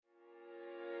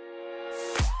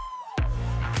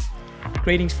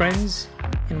Greetings, friends,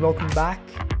 and welcome back,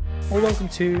 or welcome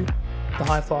to the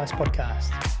High Flyers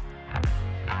podcast.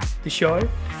 The show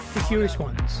for curious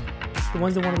ones, the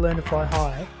ones that want to learn to fly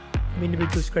high from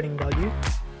individuals creating value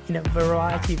in a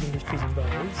variety of industries and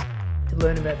roles, to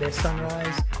learn about their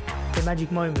sunrise, their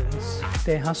magic moments,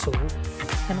 their hustle,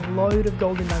 and a load of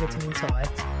golden nuggets and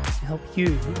insight to help you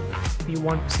be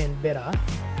 1% better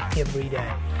every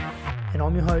day. And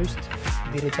I'm your host,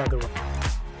 Vida Tagara.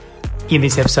 In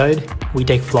this episode, we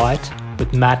take flight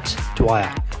with Matt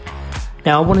Dwyer.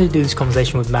 Now, I wanted to do this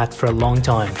conversation with Matt for a long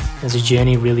time, as his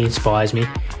journey really inspires me,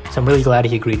 so I'm really glad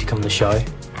he agreed to come on the show.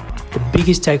 The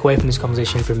biggest takeaway from this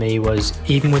conversation for me was,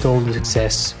 even with all the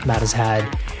success Matt has had,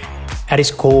 at his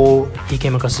core, he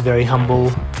came across as very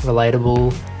humble,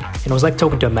 relatable, and it was like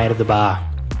talking to a mate at the bar.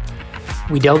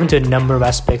 We delve into a number of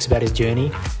aspects about his journey,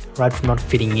 right from not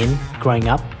fitting in, growing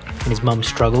up, and his mum's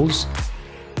struggles,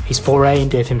 his foray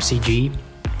into FMCG,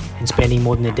 and spending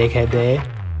more than a decade there,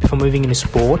 before moving into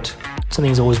sport, something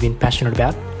he's always been passionate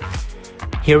about.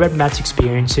 Hear about Matt's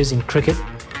experiences in cricket,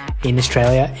 in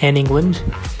Australia and England,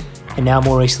 and now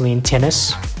more recently in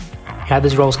tennis, how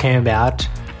those roles came about,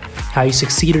 how he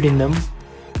succeeded in them,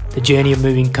 the journey of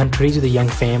moving countries with a young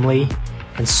family,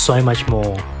 and so much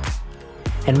more.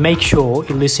 And make sure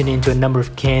you listen into a number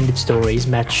of candid stories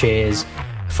Matt shares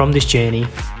from this journey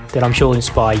that I'm sure will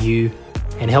inspire you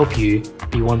and help you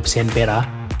be 1% better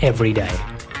every day.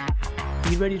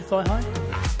 Are you ready to fly high?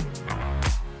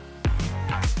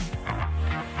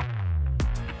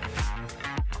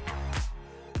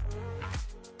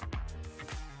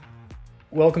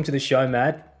 Welcome to the show,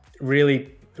 Matt.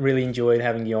 Really enjoyed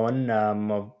having you on.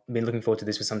 I've been looking forward to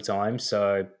this for some time.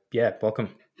 So, yeah, welcome.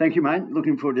 Thank you, mate.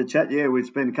 Looking forward to chat. Yeah, it's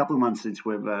been a couple of months since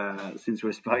we've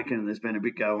spoken, and there's been a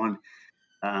bit go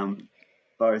on,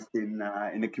 both in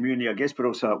the community, I guess, but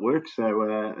also at work. So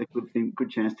a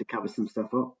good chance to cover some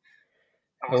stuff up.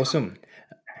 Awesome.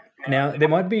 Now, there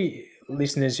might be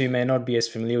listeners who may not be as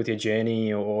familiar with your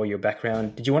journey or your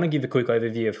background. Did you want to give a quick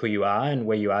overview of who you are and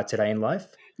where you are today in life?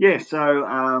 Yeah, so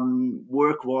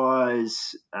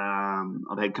work-wise,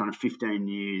 I've had kind of 15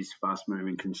 years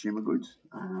fast-moving consumer goods,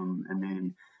 and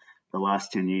then the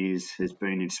last 10 years has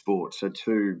been in sport. So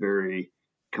two very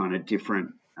kind of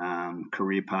different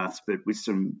career paths, but with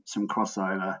some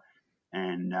crossover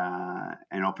and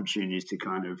opportunities to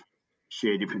kind of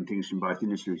share different things from both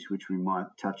industries, which we might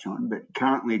touch on. But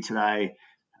currently today,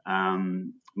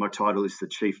 my title is the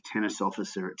Chief Tennis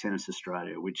Officer at Tennis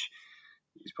Australia, which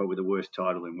is probably the worst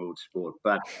title in world sport.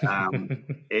 But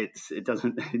it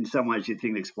doesn't, in some ways you'd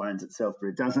think it explains itself, but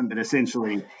it doesn't. But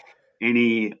essentially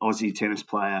any Aussie tennis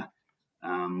player,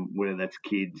 whether that's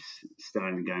kids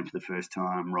starting the game for the first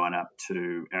time right up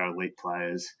to our elite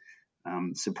players,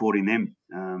 supporting them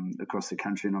across the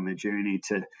country and on their journey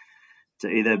to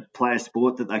either play a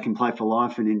sport that they can play for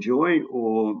life and enjoy,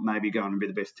 or maybe go on and be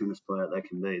the best tennis player they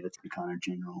can be. That's the kind of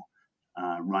general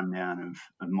rundown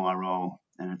of my role,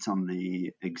 and it's on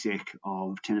the exec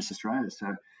of Tennis Australia.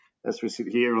 So as we sit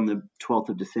here on the 12th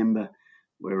of December,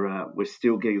 we're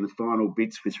still getting the final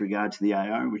bits with regard to the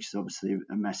AO, which is obviously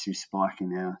a massive spike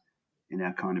in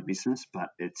our kind of business. But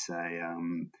it's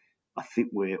I think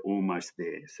we're almost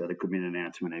there. So there could be an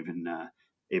announcement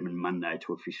even Monday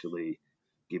to officially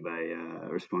give a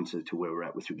response to where we're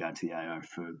at with regard to the AO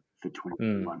for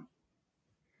 2021.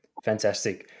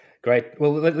 Fantastic. Great.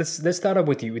 Well, let's start up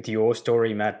with your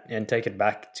story, Matt, and take it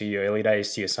back to your early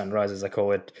days, to your sunrise, as I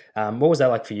call it. What was that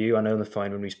like for you? I know on the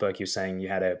phone when we spoke, you were saying you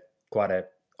had quite a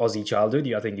Aussie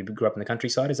childhood. I think you grew up in the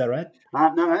countryside. Is that right?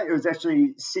 No, it was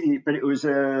actually city, but it was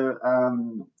I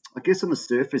guess on the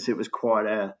surface, it was quite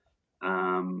a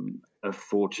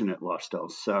fortunate lifestyle.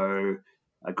 So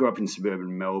I grew up in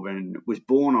suburban Melbourne, was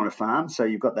born on a farm, so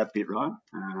you've got that bit right.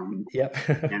 Yep.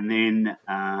 And then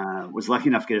was lucky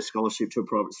enough to get a scholarship to a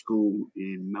private school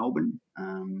in Melbourne,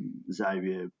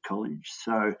 Xavier College.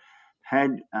 So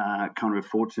had kind of a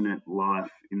fortunate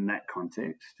life in that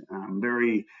context.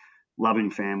 Very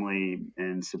loving family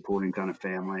and supporting kind of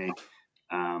family.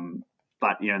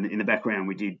 But, in the background,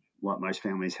 we did, like most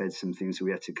families, had some things that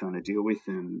we had to kind of deal with.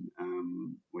 And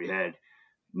we had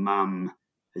mum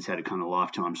has had a kind of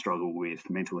lifetime struggle with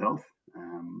mental health.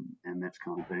 And that's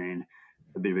kind of been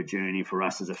a bit of a journey for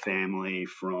us as a family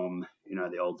from,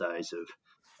 the old days of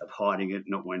hiding it,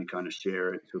 not wanting to kind of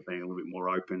share it, to being a little bit more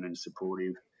open and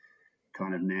supportive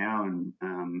kind of now.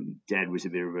 And Dad was a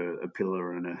bit of a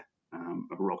pillar and a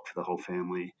rock for the whole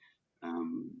family.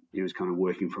 He was kind of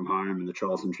working from home and the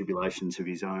trials and tribulations of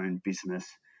his own business,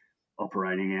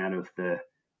 operating out of the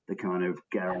kind of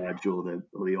garage or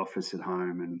the office at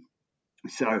home. And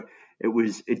so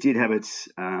it did have its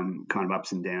kind of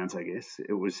ups and downs, I guess.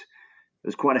 It was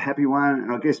was quite a happy one,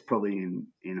 and I guess probably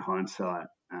in hindsight,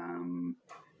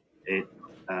 it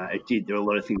it did. There were a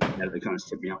lot of things about it that kind of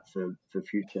set me up for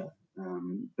future.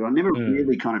 But I never Mm.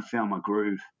 really kind of found my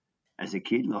groove as a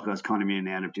kid. Like I was kind of in and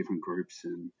out of different groups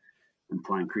and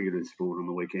playing cricket and sport on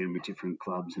the weekend with different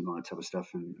clubs and all that type of stuff,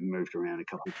 and moved around a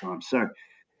couple of times. So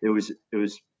it was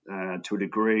to a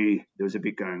degree there was a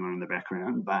bit going on in the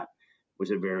background, but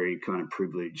was a very kind of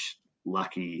privileged,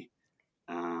 lucky,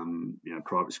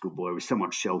 private school boy. Was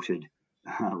somewhat sheltered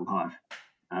life.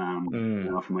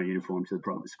 Mm. From my uniform to the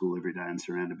private school every day and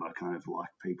surrounded by kind of like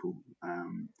people.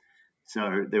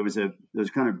 So there was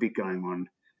kind of a bit going on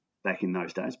back in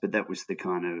those days, but that was the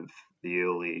kind of the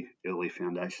early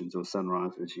foundations or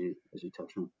sunrise as you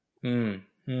touched on. Mm.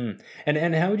 Mm.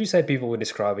 And how would you say people would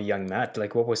describe a young Matt?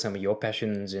 Like, what were some of your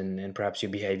passions and perhaps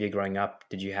your behavior growing up?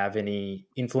 Did you have any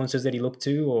influences that you looked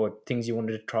to or things you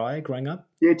wanted to try growing up?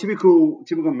 Yeah, typical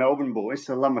Melbourne boy.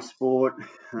 So I love my sport,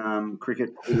 cricket,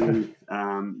 footy.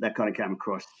 That kind of came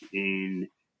across in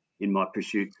my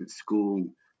pursuits at school.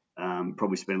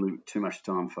 Probably spent a little too much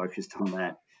time focused on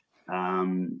that.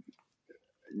 Um,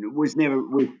 was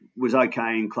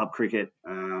okay in club cricket,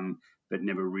 but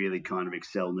never really kind of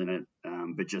excelled in it.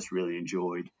 But just really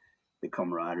enjoyed the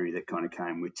camaraderie that kind of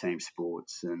came with team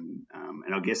sports, and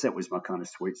I guess that was my kind of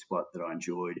sweet spot that I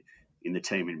enjoyed in the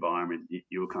team environment.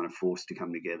 You were kind of forced to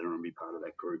come together and be part of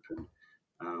that group,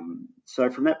 and so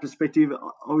from that perspective,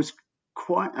 I was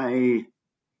quite a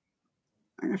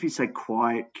I don't know if you say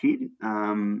quiet kid,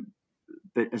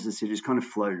 but as I said, just kind of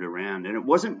floated around. And it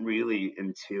wasn't really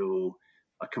until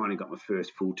I kind of got my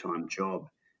first full time job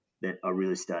that I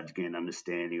really started to get an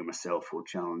understanding of myself or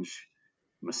challenge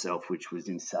myself, which was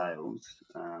in sales.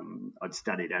 I'd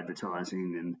studied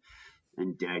advertising,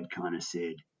 and Dad kind of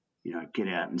said, get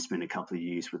out and spend a couple of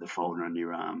years with a folder under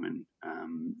your arm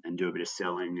and do a bit of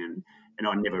selling. And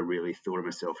I never really thought of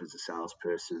myself as a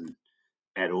salesperson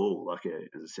at all. Like as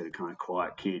I said, a kind of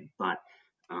quiet kid, but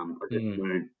I just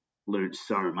Mm. learned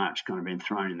so much. Kind of been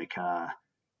thrown in the car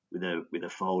with a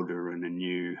folder and a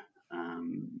new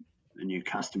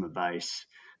customer base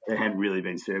that hadn't really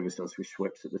been serviced. I was with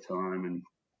Schweppes at the time, and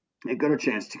it got a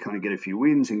chance to kind of get a few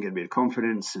wins and get a bit of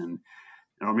confidence. And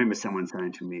I remember someone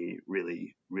saying to me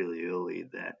really, really early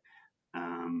that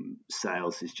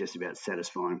sales is just about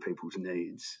satisfying people's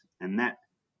needs, and that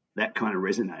kind of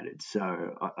resonated.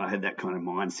 So I had that kind of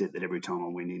mindset that every time I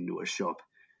went into a shop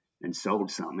and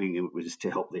sold something, it was to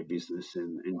help their business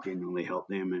and genuinely help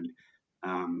them.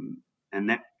 And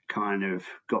that kind of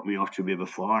got me off to a bit of a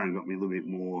flyer and got me a little bit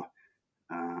more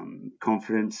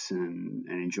confidence and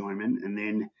enjoyment. And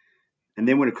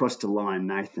then went across to Lion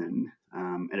Nathan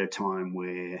at a time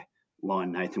where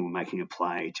Lion Nathan were making a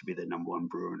play to be the number one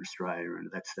brewer in Australia, and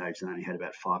at that stage they only had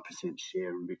about 5% share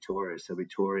in Victoria. So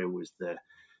Victoria was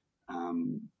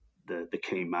um, the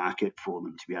key market for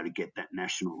them to be able to get that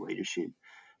national leadership.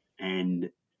 And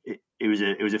it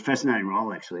was a fascinating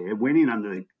role actually. It went in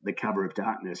under the cover of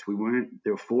darkness. We weren't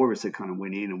There were four of us that kind of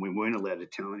went in, and we weren't allowed to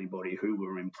tell anybody who we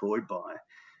were employed by,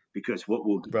 because what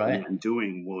we were going Right. out and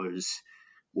doing was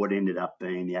what ended up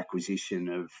being the acquisition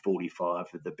of 45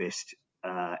 of the best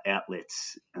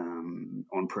outlets,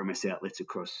 on-premise outlets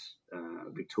across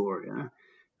Victoria,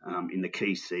 in the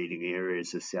key seeding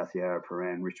areas of South Yarra,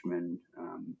 Paran, Richmond,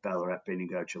 Ballarat,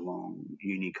 Bendigo, Geelong,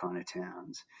 uni kind of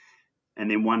towns. And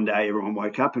then one day everyone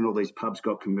woke up and all these pubs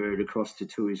got converted across to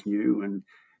Tours New, and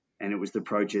it was the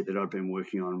project that I'd been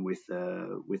working on with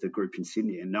a group in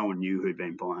Sydney, and no one knew who'd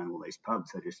been buying all these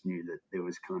pubs. They just knew that there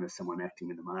was kind of someone acting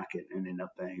in the market, and ended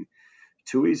up being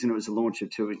Tours, and it was the launch of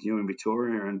Tours New in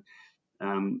Victoria. And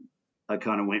um, I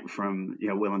kind of went from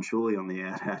well and truly on the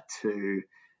outer to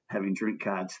having drink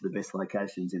cards to the best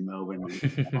locations in Melbourne,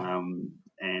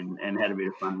 and had a bit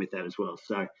of fun with that as well.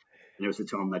 So there was the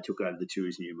time they took over the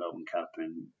Tours New Melbourne Cup,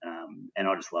 and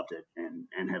I just loved it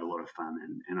and had a lot of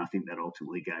fun, and I think that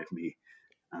ultimately gave me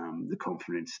the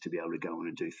confidence to be able to go on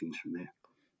and do things from there.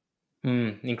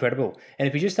 Incredible. And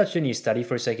if we just touched on your study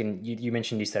for a second, you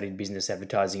mentioned you studied business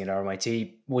advertising at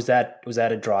RMIT. Was that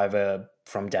a driver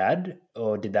from dad,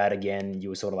 or did that again? You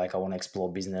were sort of like, I want to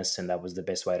explore business, and that was the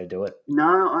best way to do it. No,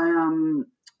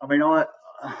 I mean, I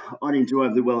didn't do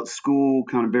overly well at school,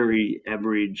 kind of very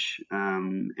average,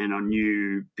 and I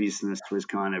knew business was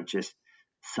kind of just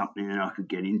something that I could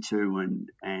get into,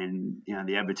 and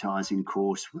the advertising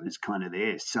course was kind of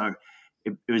there. So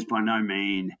it was by no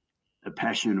mean a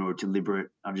passion or a deliberate.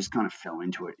 I just kind of fell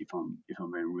into it. If I'm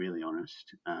being really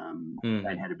honest, Dad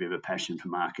Mm. had a bit of a passion for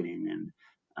marketing,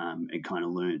 and kind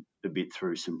of learned a bit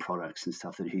through some products and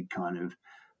stuff that he'd kind of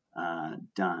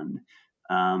done.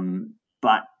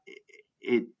 But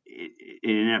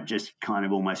ended up just kind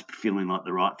of almost feeling like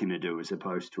the right thing to do as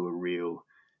opposed to a real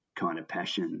kind of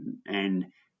passion. And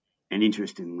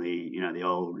interestingly, the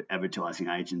old advertising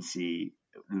agency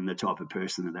and the type of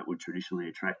person that would traditionally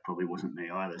attract probably wasn't me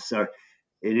either. So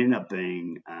it ended up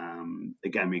being,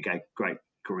 it gave me great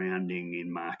grounding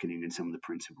in marketing and some of the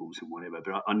principles and whatever.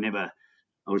 But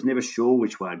I was never sure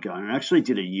which way I'd go. And I actually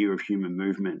did a year of human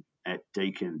movement at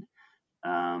Deakin,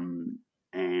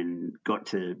 and got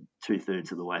to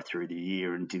 2/3 of the way through the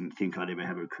year and didn't think I'd ever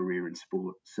have a career in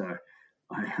sport. So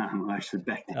I actually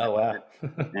backed out. Oh wow.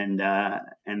 And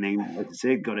then, like I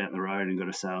said, got out on the road and got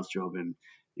a sales job and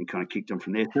kind of kicked on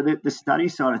from there. So the study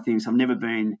side of things, I've never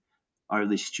been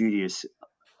overly studious.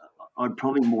 I'd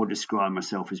probably more describe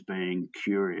myself as being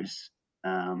curious,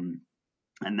 and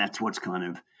that's what's kind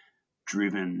of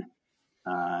driven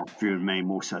me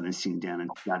more so than sitting down and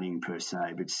studying per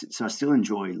se. But so I still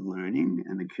enjoy learning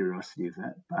and the curiosity of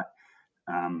that, but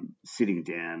sitting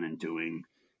down and doing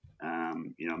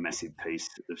a massive piece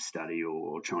of study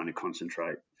or trying to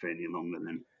concentrate for any longer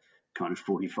than kind of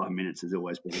 45 minutes has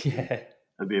always been Yeah.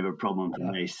 a bit of a problem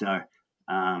for me. So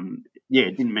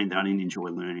it didn't mean that I didn't enjoy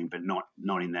learning, but not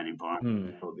in that environment.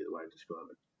 That's probably the way to describe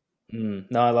it.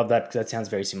 No, I love that. That sounds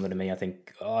very similar to me. I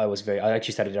think I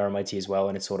actually studied RMIT as well,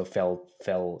 and it sort of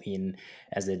fell in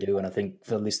as they do. And I think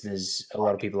for listeners, a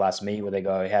lot of people ask me where they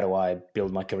go, how do I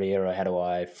build my career, or how do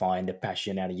I find a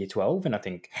passion out of year 12? And I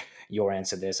think your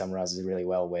answer there summarizes it really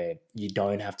well, where you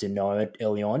don't have to know it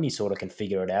early on. You sort of can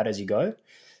figure it out as you go.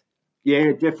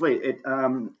 Yeah, definitely. As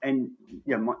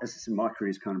I said, my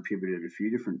career's kind of pivoted a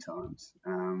few different times,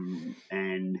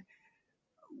 and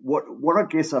what I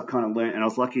guess I've kind of learned, and I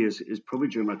was lucky, is probably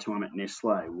during my time at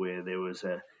Nestle, where there was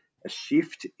a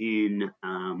shift in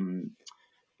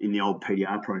the old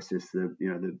PDR process,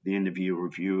 the end of year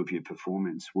review of your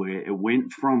performance, where it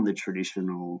went from the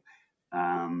traditional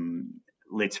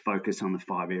let's focus on the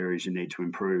 5 areas you need to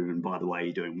improve, and by the way,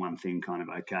 you're doing one thing kind of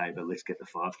okay, but let's get the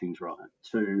 5 things right,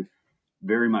 to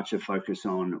very much a focus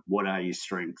on what are your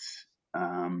strengths,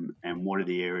 and what are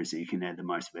the areas that you can add the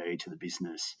most value to the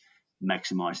business,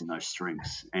 maximizing those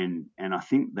strengths. And I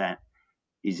think that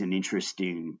is an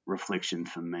interesting reflection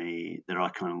for me that I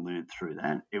kind of learned through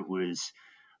that. It was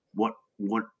what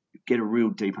get a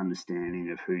real deep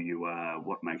understanding of who you are,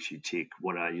 what makes you tick,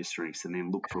 what are your strengths, and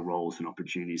then look for roles and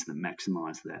opportunities that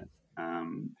maximize that,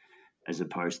 as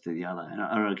opposed to the other. And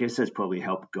I guess that's probably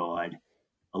helped guide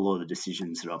a lot of the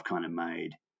decisions that I've kind of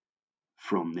made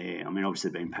from there. I mean,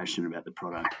 obviously being passionate about the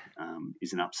product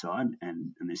is an upside,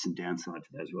 and there's some downside to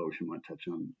that as well, which we might touch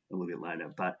on a little bit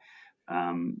later. But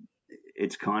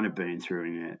it's kind of been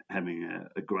through having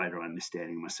a greater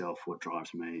understanding of myself, what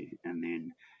drives me, and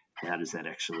then how does that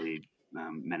actually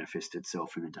manifest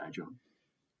itself in a day job.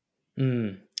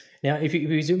 Now, if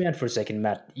you zoom out for a second,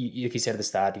 Matt, like you said at the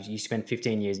start, you spent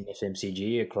 15 years in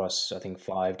FMCG across, I think,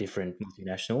 5 different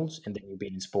multinationals, and then you've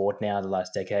been in sport now the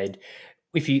last decade.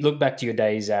 If you look back to your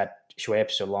days at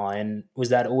Schweppes or Lion, was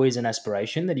that always an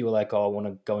aspiration that you were like, oh, I want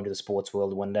to go into the sports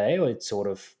world one day? Or it's sort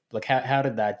of like, how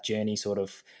did that journey sort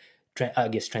of,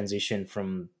 transition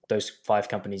from those 5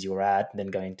 companies you were at and then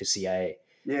going to CA?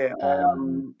 Yeah,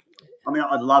 I mean,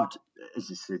 I loved, as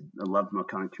I said, I loved my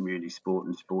kind of community sport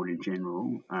and sport in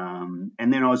general. And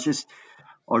then I was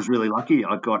really lucky.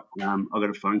 I got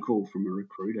a phone call from a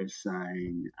recruiter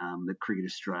saying that Cricket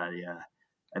Australia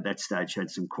at that stage had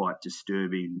some quite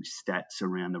disturbing stats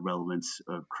around the relevance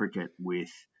of cricket with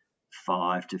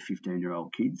 5 to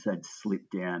 15-year-old kids. They'd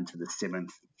slipped down to the 7th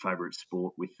favourite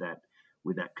sport with that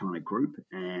kind of group,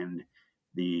 and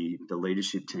the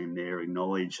leadership team there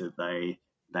acknowledged that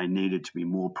they needed to be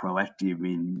more proactive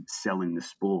in selling the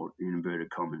sport, in inverted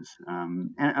commas.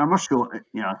 And I'm not sure,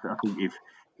 I think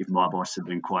if my boss had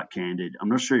been quite candid, I'm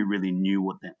not sure he really knew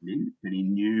what that meant, but he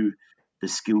knew the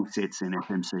skill sets an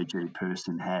FMCG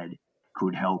person had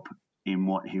could help in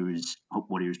what he was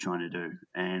trying to do.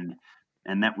 And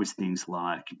that was things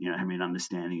like, having an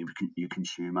understanding of your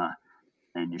consumer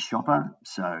and your shopper.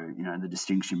 So, the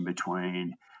distinction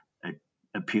between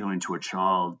appealing to a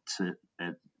child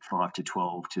at 5 to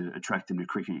 12 to attract them to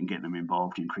cricket and get them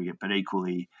involved in cricket, but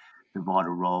equally the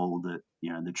vital role that,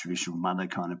 the traditional mother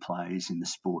kind of plays in the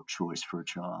sport choice for a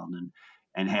child.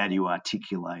 And how do you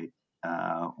articulate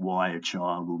why a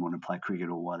child would want to play cricket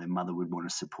or why their mother would want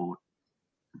to support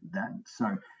that. So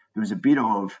there was a bit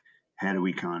of how do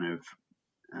we kind of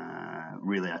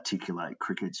really articulate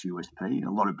cricket's USP. A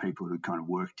lot of people who kind of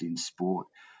worked in sport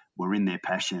were in their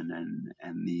passion,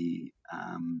 and the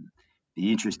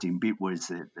interesting bit was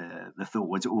that the thought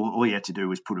was all you had to do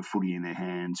was put a footy in their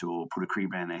hands or put a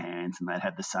cricket bat in their hands, and they'd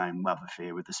have the same love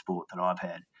affair with the sport that I've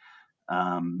had.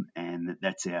 and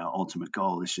that's our ultimate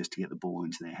goal, is just to get the ball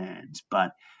into their hands.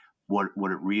 But what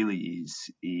it really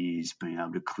is being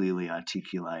able to clearly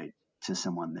articulate to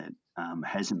someone that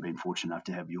hasn't been fortunate enough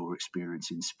to have your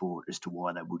experience in sport as to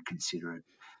why they would consider it,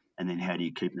 and then how do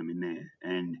you keep them in there.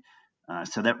 And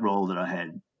so that role that I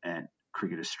had at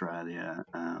Cricket Australia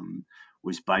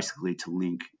was basically to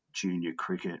link junior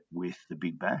cricket with the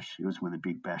Big Bash. It was when the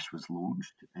Big Bash was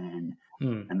launched, and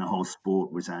the whole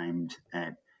sport was aimed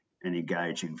at and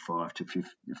engaging 5 to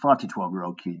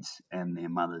 12-year-old kids and their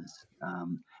mothers.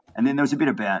 And then there was a bit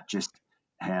about just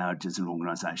how does an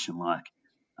organisation like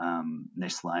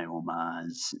Nestle or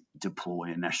Mars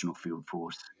deploy a national field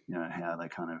force, how they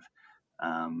kind of,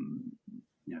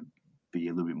 be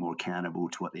a little bit more accountable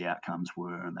to what the outcomes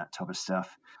were and that type of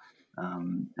stuff.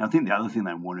 I think the other thing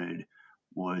they wanted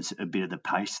was a bit of the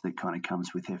pace that kind of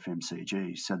comes with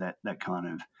FMCG. So that kind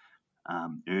of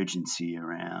urgency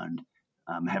around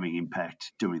having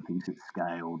impact, doing things at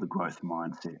scale, the growth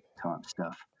mindset type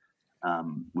stuff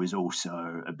was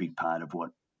also a big part of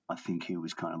what I think he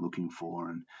was kind of looking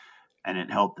for. And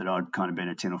it helped that I'd kind of been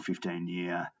a 10 or 15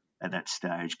 year at that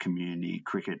stage community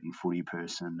cricket and footy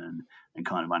person and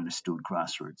kind of understood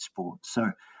grassroots sport.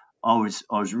 So I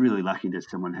was really lucky that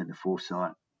someone had the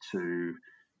foresight to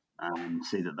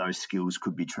see that those skills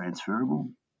could be transferable.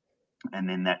 And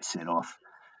then that set off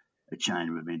a chain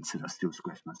of events that I still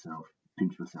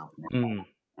pinch myself now,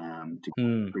 to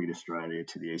Cricket Australia,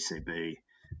 to the ECB,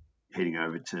 heading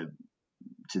over to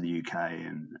the UK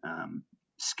and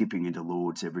skipping into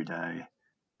Lords every day.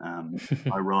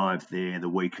 I arrived there the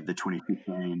week of the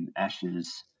 2015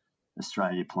 Ashes,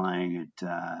 Australia playing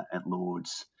at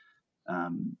Lords,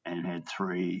 and had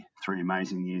three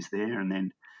amazing years there,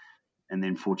 and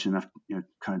then fortunate enough,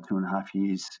 kind of 2.5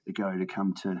 years ago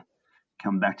to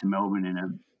come back to Melbourne in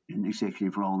an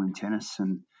executive role in tennis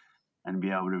and be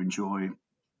able to enjoy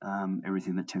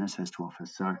everything that tennis has to offer.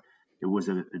 So it was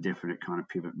a definite kind of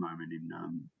pivot moment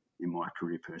in my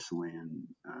career personally, and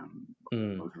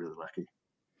I was really lucky.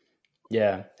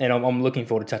 Yeah, and I'm looking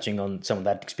forward to touching on some of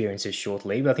that experiences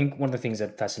shortly. But I think one of the things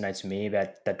that fascinates me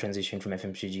about that transition from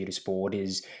FMCG to sport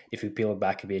is if we peel it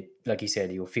back a bit, like you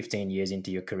said, you're 15 years into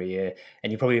your career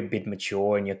and you're probably a bit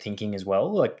mature in your thinking as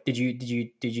well. Like, did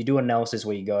you do analysis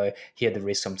where you go, here are the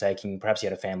risks I'm taking? Perhaps you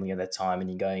had a family at that time and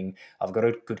you're going, I've got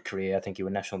a good career. I think you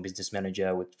were national business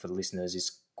manager, which for the listeners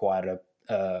is quite a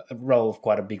role of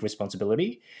quite a big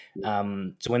responsibility.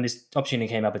 So when this opportunity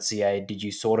came up at CA, did you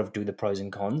sort of do the pros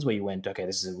and cons where you went, okay,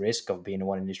 this is a risk of being in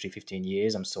one industry 15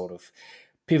 years, I'm sort of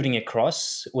pivoting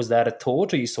across? Was that a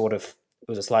thought, or you sort of, it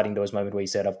was a sliding doors moment where you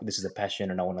said, this is a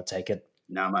passion and I want to take it?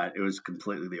 No, mate, it was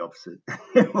completely the opposite.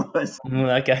 It was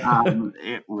okay.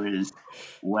 It was,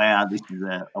 wow, this is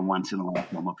a once in a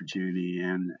lifetime opportunity,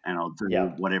 and I'll do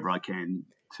whatever I can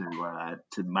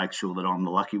to make sure that I'm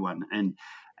the lucky one.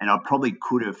 And I probably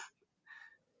could have,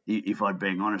 if I'd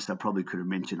been honest, I probably could have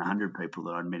mentioned 100 people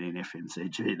that I'd met in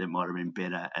FMCG that might have been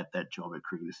better at that job at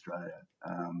Cricket Australia.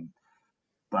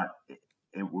 But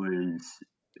it was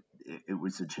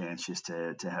a chance just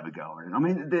to have a go. And I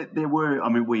mean, there were,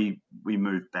 we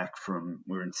moved back we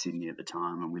were in Sydney at the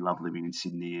time, and we loved living in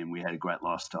Sydney, and we had a great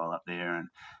lifestyle up there. And,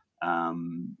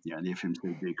 the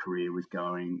FMCG career was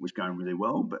going really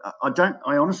well. But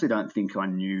I honestly don't think I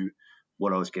knew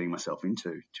what I was getting myself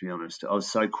into, to be honest. I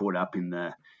was so caught up in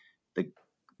the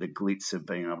glitz of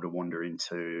being able to wander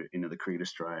into the Cricket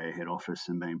Australia head office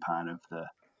and being part of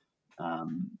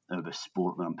of a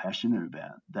sport that I'm passionate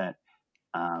about, that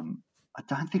I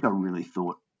don't think I really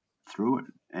thought through it.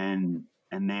 And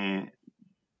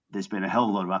there's been a hell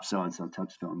of a lot of upsides I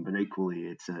touched on, but equally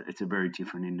it's a very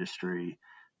different industry.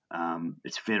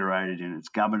 It's federated in its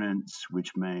governance,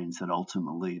 which means that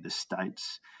ultimately the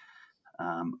states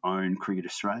own Cricket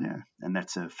Australia, and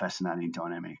that's a fascinating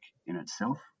dynamic in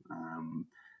itself,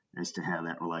 as to how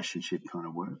that relationship kind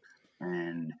of works.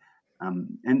 And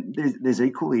there's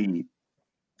equally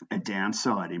a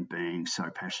downside in being so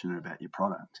passionate about your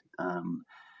product,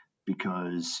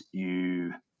 because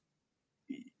you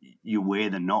wear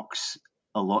the knocks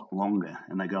a lot longer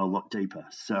and they go a lot deeper.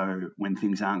 So when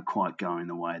things aren't quite going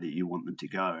the way that you want them to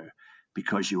go,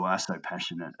 because you are so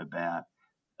passionate about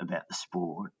the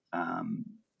sport,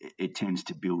 it tends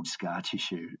to build scar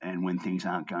tissue. And when things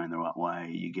aren't going the right way,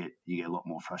 you get a lot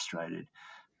more frustrated.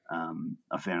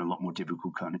 I found it a lot more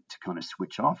difficult to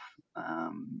switch off.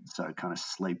 So kind of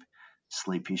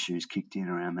sleep issues kicked in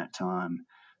around that time.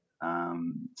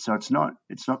 So it's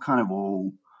not kind of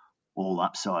all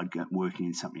upside working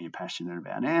in something you're passionate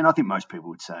about. And I think most people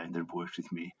would say that have worked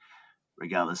with me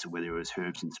regardless of whether it was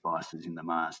herbs and spices in the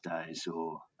Mars days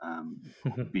or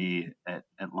beer at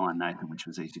Lion Nathan, which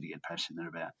was easy to get passionate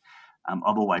about.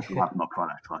 I've always loved my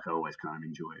product, like I always kind of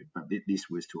enjoy it, but this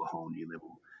was to a whole new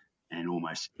level and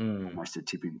almost a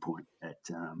tipping point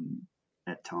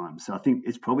at times. So I think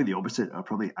it's probably the opposite. I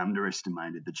probably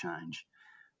underestimated the change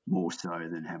more so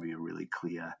than having a really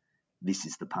clear, this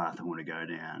is the path I want to go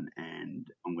down, and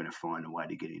I'm going to find a way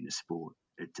to get into sport.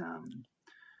 It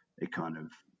kind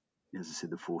of, as I said,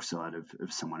 the foresight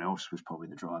of someone else was probably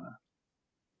the driver.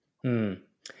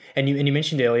 And you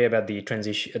mentioned earlier about the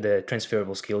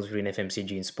transferable skills between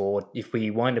FMCG and sport. If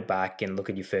we wind it back and look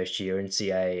at your first year in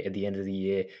CA at the end of the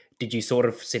year, did you sort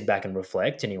of sit back and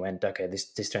reflect and you went, okay,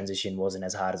 this transition wasn't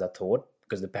as hard as I thought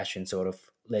because the passion sort of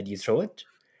led you through it?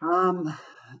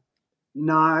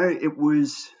 No, it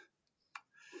was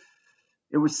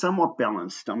somewhat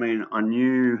balanced. I mean,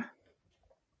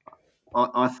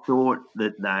 I thought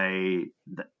that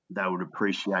they would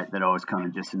appreciate that I was kind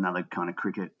of just another kind of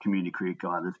community cricket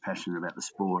guy that's passionate about the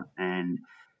sport, and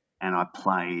I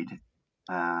played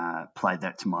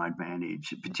that to my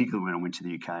advantage, particularly when I went to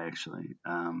the UK actually.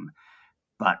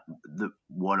 But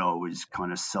what I was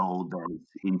kind of sold as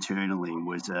internally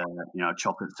was a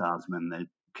chocolate salesman that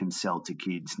can sell to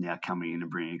kids now coming in and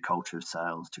bringing a culture of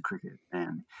sales to cricket,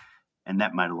 and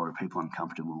that made a lot of people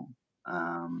uncomfortable.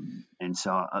 And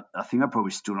so I think I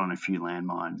probably stood on a few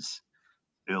landmines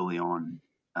early on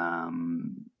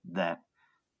that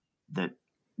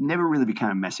never really became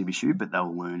a massive issue, but they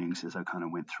were learnings as I kind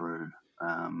of went through.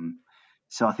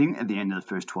 So I think at the end of the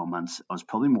first 12 months, I was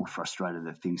probably more frustrated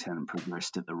that things hadn't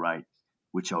progressed at the rate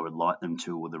which I would like them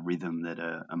to, or the rhythm that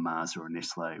a Mars or a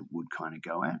Nestle would kind of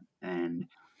go at. And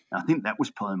I think that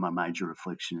was probably my major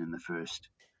reflection in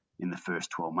the first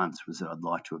 12 months, was that I'd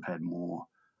like to have had more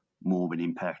of an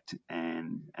impact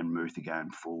and moved the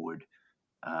game forward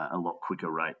a lot quicker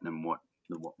rate than what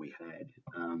we had.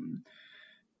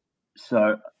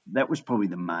 So that was probably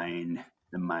the main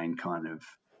kind of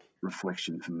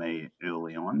reflection for me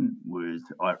early on, was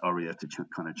I really had to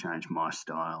kind of change my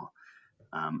style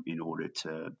in order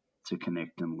to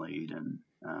connect and lead and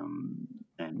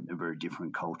a very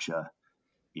different culture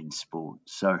in sport.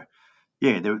 So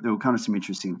yeah, there were kind of some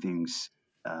interesting things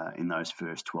in those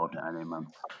first 12 to 18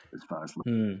 months as far as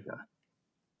looking go.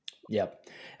 Yeah.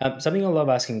 Something I love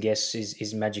asking guests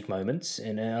is magic moments.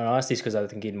 And I ask this because I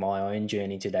think in my own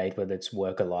journey to date, whether it's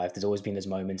work or life, there's always been those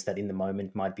moments that in the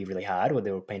moment might be really hard, or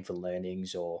there were painful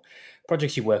learnings or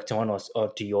projects you worked on, or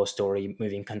to your story,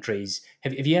 moving countries.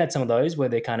 Have you had some of those where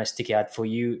they kind of stick out for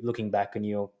you looking back on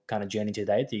your kind of journey to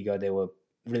date? That you go, there were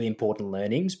really important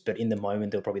learnings, but in the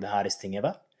moment, they were probably the hardest thing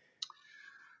ever?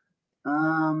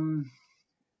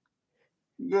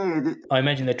 Yeah. I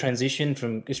imagine the transition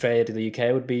from Australia to the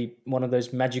UK would be one of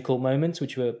those magical moments,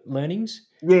 which were learnings.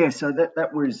 Yeah, so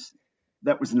that was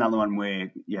another one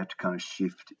where you have to kind of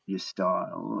shift your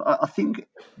style. I think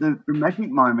the magic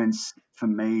moments for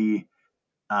me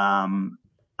are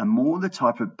more the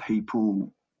type of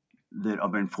people that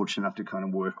I've been fortunate enough to kind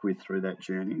of work with through that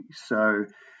journey. So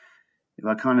if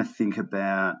I kind of think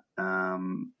about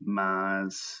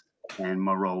Mars and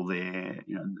my role there,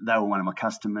 they were one of my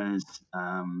customers.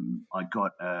 I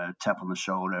got a tap on the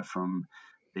shoulder from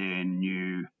their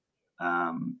new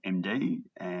MD,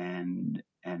 and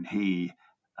he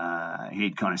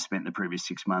had kind of spent the previous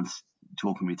 6 months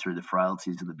talking me through the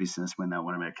frailties of the business when they were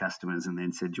one of our customers, and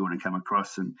then said, "Do you want to come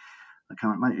across?" And I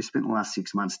come, mate, you spent the last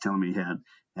 6 months telling me how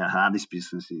hard this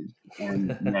business is,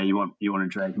 and now you want to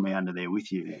drag me under there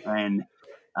with you. And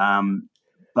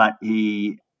but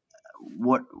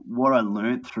what I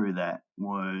learned through that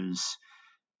was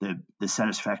the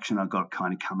satisfaction I got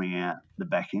kind of coming out the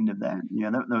back end of that.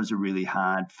 That was a really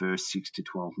hard first 6 to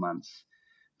 12 months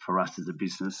for us as a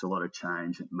business. A lot of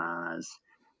change at Mars,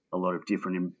 a lot of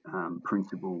different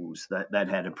principles. That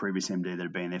had a previous MD that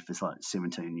had been there for like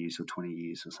 17 years or 20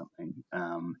 years or something.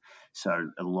 So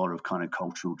a lot of kind of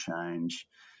cultural change.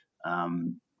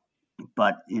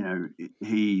 But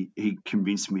he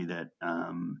convinced me that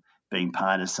being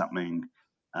part of something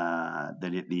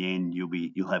that at the end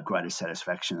you'll have greater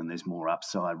satisfaction and there's more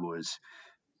upside was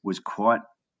quite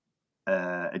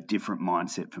a different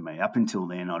mindset for me. Up until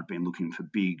then, I'd been looking for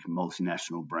big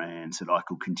multinational brands that I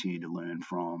could continue to learn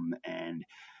from and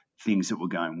things that were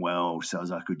going well, so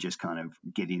as I could just kind of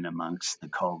get in amongst the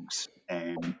cogs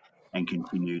and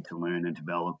continue to learn and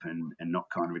develop and not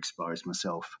kind of expose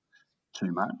myself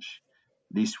too much.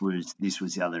 This was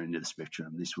the other end of the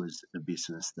spectrum. This was a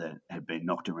business that had been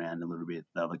knocked around a little bit.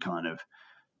 They were kind of,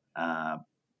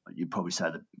 you'd probably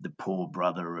say the poor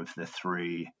brother of the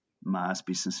three Mars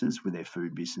businesses with their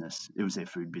food business. It was their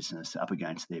food business up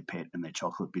against their pet and their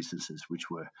chocolate businesses, which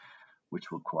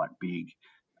were quite big.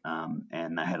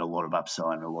 And they had a lot of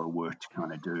upside and a lot of work to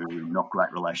kind of do, not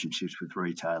great relationships with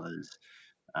retailers.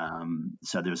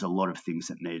 So there was a lot of things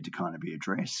that needed to kind of be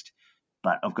addressed.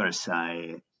 But I've got to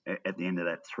say, at the end of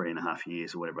that 3.5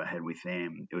 years or whatever I had with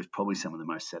them, it was probably some of the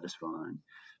most satisfying.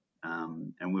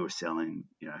 And we were selling,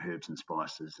 herbs and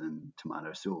spices and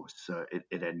tomato sauce. So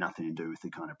it had nothing to do with the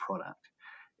kind of product.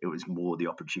 It was more the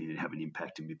opportunity to have an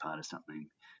impact and be part of something.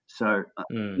 So I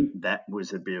think that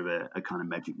was a bit of a kind of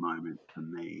magic moment for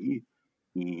me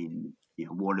in,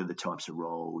 what are the types of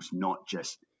roles, not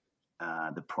just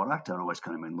the product. I'd always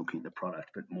kind of been looking at the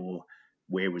product, but more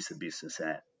where was the business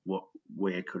at?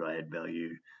 Where could I add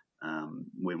value?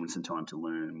 When was the time to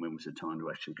learn? When was the time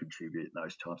to actually contribute?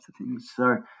 Those types of things.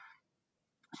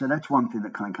 So that's one thing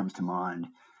that kind of comes to mind.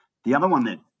 The other one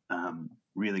that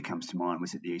really comes to mind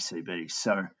was at the ECB.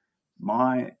 So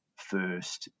my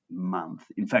first month,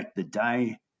 in fact, the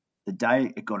day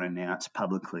it got announced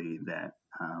publicly that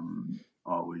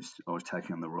I was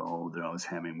taking on the role that I was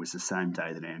having was the same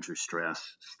day that Andrew Strauss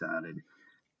started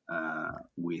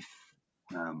with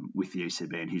the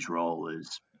ECB and his role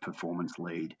as performance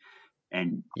lead.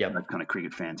 And those kind of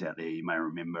cricket fans out there, you may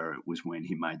remember it was when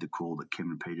he made the call that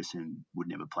Kevin Peterson would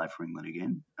never play for England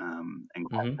again. And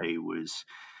KP was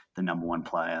the number one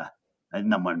player,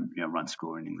 number one run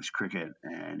scorer in English cricket,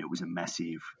 and it was a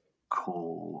massive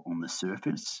call on the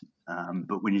surface.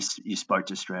 But when you spoke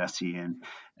to Straussy and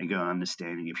got an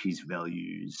understanding of his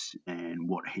values and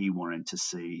what he wanted to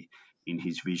see in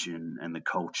his vision and the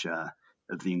culture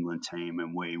of the England team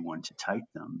and where he wanted to take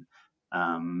them,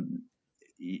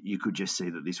 you could just see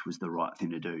that this was the right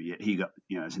thing to do. Yet he got,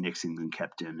 as an ex-England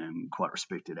captain and quite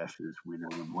respected Ashes winner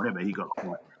and whatever, he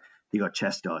got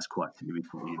chastised quite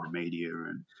significantly in the media,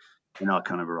 and I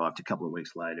kind of arrived a couple of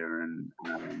weeks later, and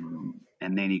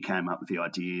then he came up with the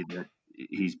idea that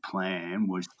his plan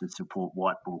was to support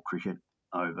white ball cricket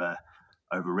over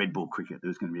red ball cricket. There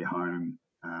was going to be a home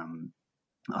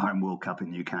World Cup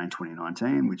in the UK in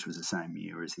 2019, which was the same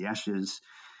year as the Ashes.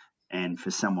 And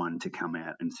for someone to come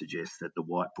out and suggest that the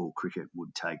white ball cricket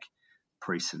would take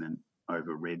precedent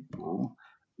over red ball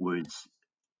was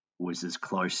as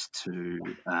close to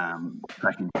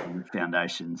cracking the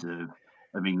foundations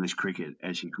of English cricket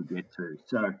as you could get to.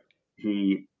 So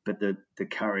but the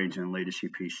courage and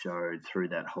leadership he showed through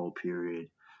that whole period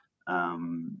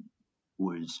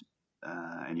was,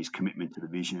 and his commitment to the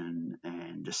vision,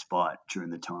 and despite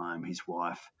during the time his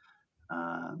wife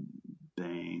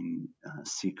being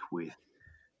sick with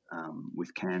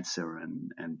cancer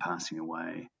and passing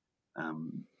away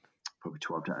probably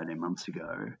 12 to 18 months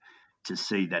ago, to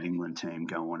see that England team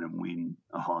go on and win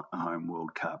a home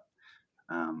World Cup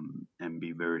and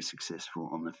be very successful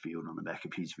on the field on the back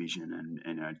of his vision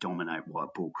and dominate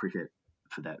white ball cricket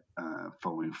for that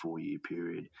following 4-year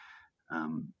period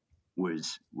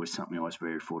was something I was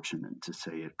very fortunate to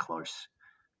see at close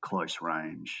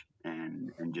range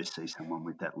and just see someone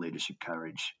with that leadership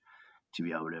courage to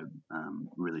be able to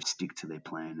really stick to their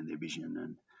plan and their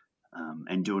vision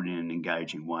and do it in an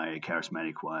engaging way, a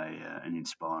charismatic way, an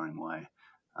inspiring way.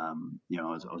 I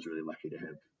was really lucky to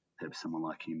have someone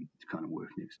like him to kind of work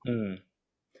next to.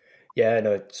 Yeah,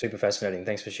 no, super fascinating.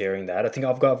 Thanks for sharing that. I think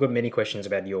I've got many questions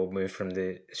about your move from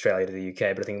the Australia to the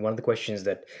UK, but I think one of the questions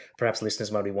that perhaps listeners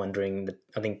might be wondering, that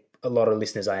I think a lot of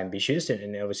listeners are ambitious,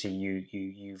 and obviously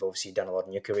you've obviously done a lot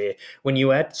in your career. When you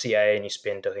were at CA and you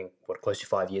spent, I think, close to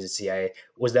 5 years at CA,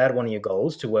 was that one of your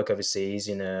goals to work overseas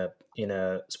in a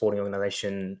sporting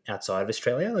organisation outside of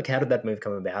Australia? Like, how did that move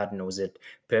come about, and was it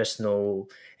personal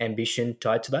ambition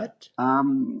tied to that?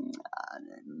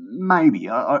 Maybe.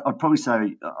 I'd probably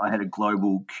say I had a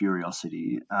global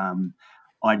curiosity.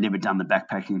 I'd never done the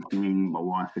backpacking thing. My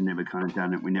wife had never kind of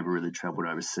done it. We never really travelled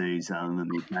overseas other than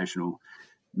the occasional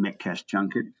Metcash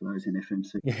junket for those in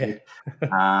FMC. Yeah.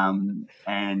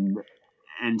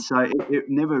 And so it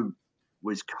never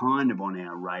was kind of on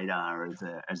our radar as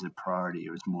a priority.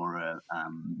 It was more a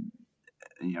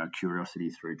curiosity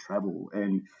through travel,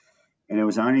 and it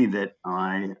was only that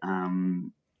I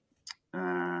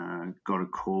got a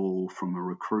call from a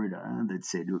recruiter that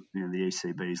said, the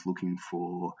ECB is looking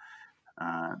for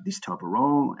this type of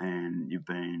role, and you've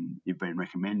been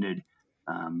recommended.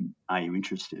 Are you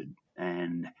interested?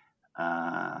 And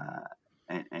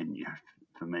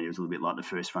for me, it was a little bit like the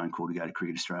first phone call to go to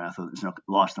Cricket Australia. I thought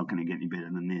life's not going to get any better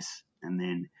than this. And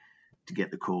then to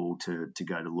get the call to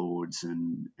go to Lords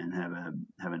and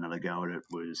have another go at it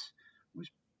was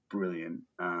brilliant.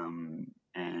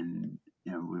 And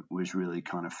was really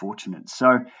kind of fortunate.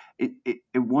 So it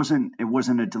wasn't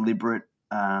a deliberate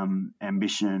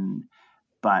ambition,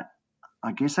 but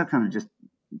I guess I've kind of just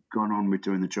gone on with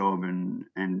doing the job, and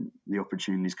the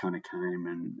opportunities kind of came,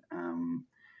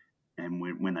 and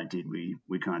when they did, we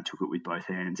kind of took it with both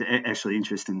hands. Actually,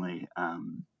 interestingly,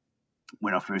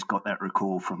 when I first got that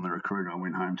call from the recruiter, I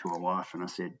went home to my wife and I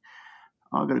said,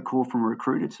 I got a call from a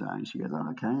recruiter today. And she goes,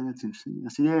 oh, okay, that's interesting. I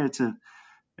said, yeah,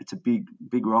 it's a big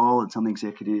role. It's on the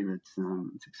executive.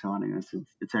 It's exciting. I said,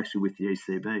 it's actually with the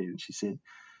ECB. And she said,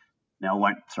 now I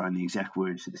won't throw in the exact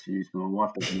words that she used, but my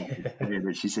wife doesn't like to say it,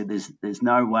 but she said, there's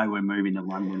no way we're moving to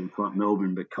London. It's like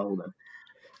Melbourne, but colder.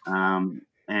 And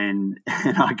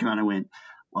I kind of went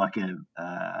like a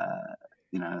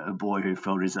boy who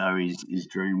felt as though his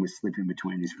dream was slipping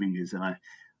between his fingers. And I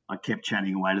kept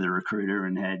chatting away to the recruiter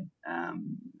and had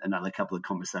another couple of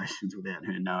conversations without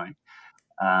her knowing.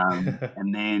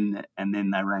 And then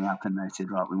they rang up and they said,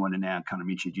 right, we want to now kind of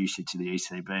introduce you to the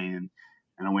ECB. And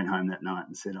I went home that night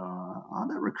and said, oh,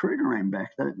 that recruiter rang back.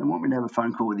 They want me to have a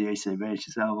phone call with the ECB.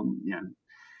 She said,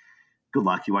 good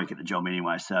luck, you won't get the job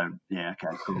anyway. So yeah,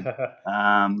 okay, cool.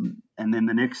 And then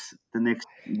the next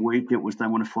week it was they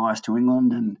want to fly us to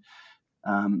England,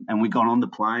 and we got on the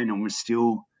plane and we're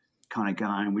still kind of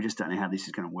going, we just don't know how this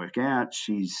is going to work out.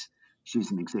 She's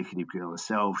an executive girl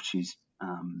herself. She's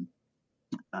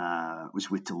was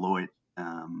with Deloitte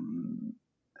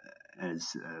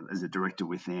as a director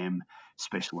with them,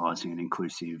 specialising in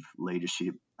inclusive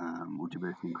leadership or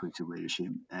diversity inclusive leadership,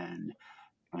 and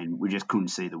we just couldn't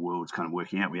see the worlds kind of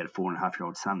working out. We had a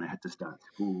 4.5-year-old son that had to start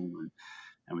school,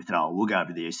 and we thought, we'll go over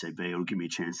to the ECB. It'll give me a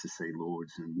chance to see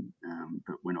Lords,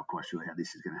 but we're not quite sure how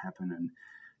this is going to happen.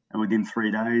 And within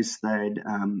 3 days, they'd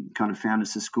kind of found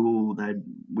us a school.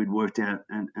 We'd worked out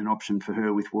an option for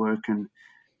her with work, and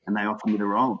they offered me the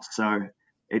role. So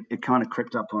it kind of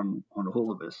crept up on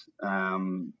all of us.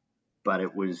 But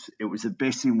it was the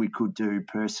best thing we could do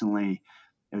personally.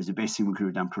 It was the best thing we could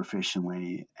have done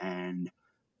professionally, and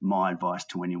my advice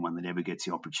to anyone that ever gets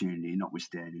the opportunity,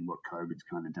 notwithstanding what COVID's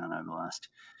kind of done over the last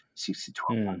 6 to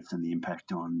 12 months and the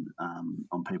impact on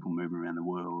people moving around the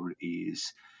world,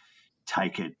 is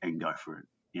take it and go for it.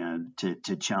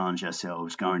 To challenge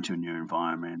ourselves, go into a new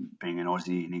environment, being an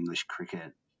Aussie in English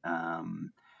cricket,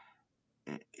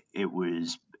 it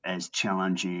was as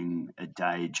challenging a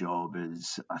day job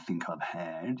as I think I've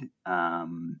had.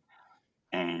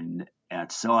 And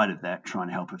outside of that, trying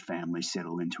to help a family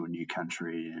settle into a new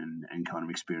country and kind of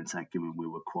experience that, given we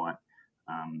were quite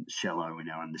shallow in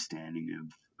our understanding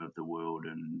of the world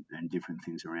and different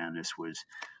things around us,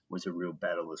 was a real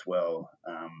battle as well.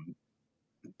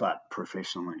 But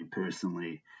professionally,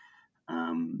 personally,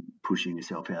 pushing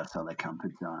yourself outside that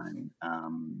comfort zone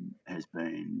has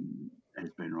been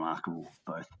remarkable,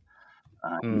 both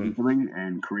individually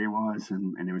and career-wise,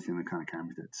 and everything that kind of came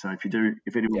with it. So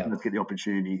if anyone does get the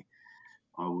opportunity,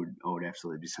 I would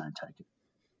absolutely be saying take it.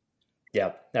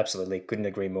 Yeah, absolutely. Couldn't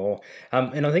agree more.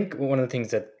 And I think one of the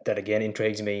things that again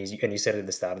intrigues me is, and you said at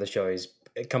the start of the show, is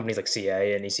companies like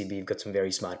CA and ECB have got some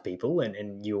very smart people,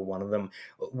 and you were one of them.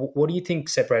 What do you think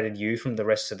separated you from the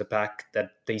rest of the pack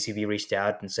that the ECB reached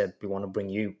out and said, we want to bring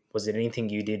you? Was there anything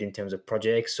you did in terms of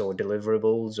projects or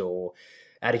deliverables or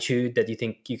attitude that you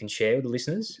think you can share with the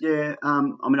listeners? Yeah,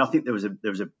 I think there was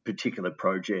a particular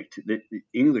project that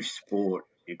English sport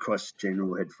across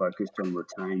general had focused on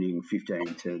retaining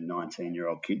 15 to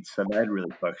 19-year-old kids. So they had really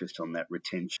focused on that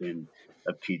retention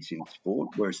of kids in sport,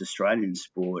 whereas Australian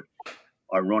sport,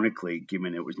 ironically,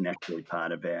 given it was naturally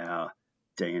part of our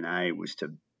DNA, was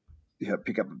to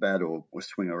pick up a bat or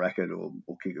swing a racket or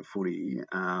kick a footy.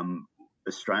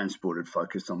 Australian sport had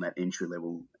focused on that entry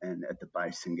level and at the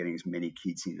base and getting as many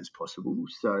kids in as possible.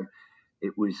 So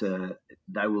it was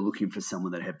they were looking for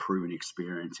someone that had proven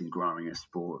experience in growing a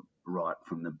sport right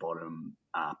from the bottom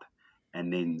up,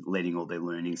 and then letting all their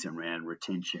learnings around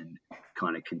retention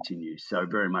kind of continue. So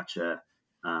very much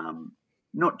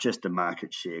not just a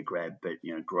market share grab, but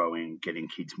growing, getting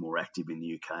kids more active in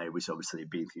the UK was obviously a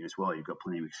big thing as well. You've got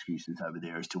plenty of excuses over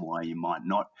there as to why you might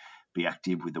not be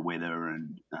active with the weather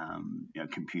and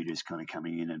computers kind of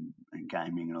coming in and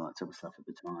gaming and all that sort of stuff at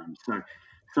the time.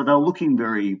 So they were looking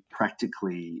very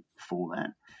practically for that.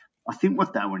 I think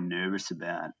what they were nervous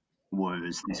about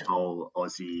was this whole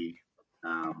Aussie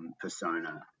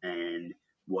persona and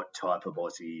what type of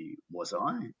Aussie was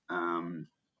I.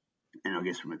 And I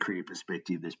guess from a career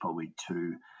perspective, there's probably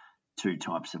two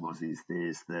types of Aussies.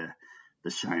 There's the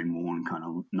Shane Warne kind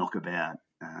of knockabout,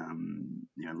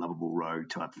 lovable rogue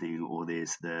type thing, or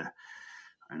there's the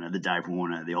Dave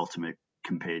Warner, the ultimate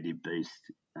competitive beast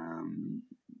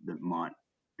that might,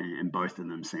 and both of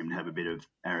them seem to have a bit of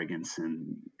arrogance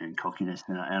and cockiness,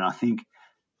 and I think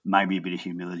maybe a bit of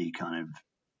humility kind of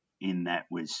in that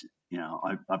was,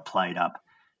 I played up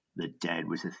that Dad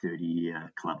was a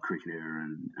 30-year club cricketer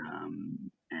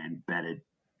and batted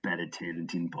 10 and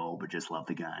didn't bowl, but just loved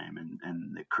the game,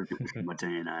 and that cricket was in my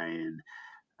DNA,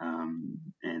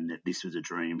 and that this was a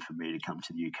dream for me to come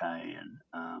to the UK,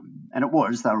 and it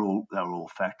was. They were all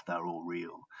fact. They were all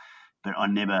real. But I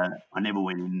never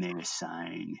went in there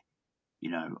saying,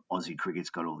 Aussie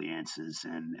cricket's got all the answers,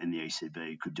 and the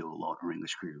ECB could do a lot, or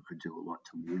English cricket could do a lot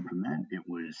to learn from that. It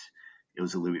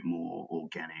was a little bit more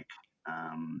organic.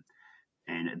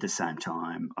 And at the same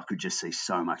time, I could just see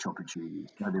so much opportunity.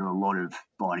 So there were a lot of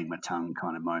biting my tongue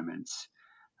kind of moments,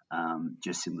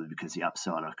 just simply because the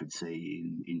upside I could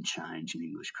see in change in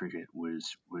English cricket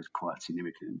was quite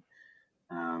significant.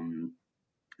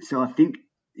 So I think,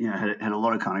 had a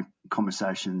lot of kind of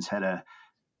conversations.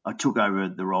 I took over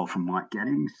the role from Mike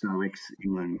Gadding, so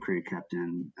ex-England cricket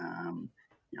captain,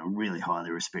 really highly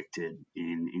respected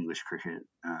in English cricket,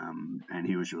 and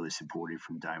he was really supportive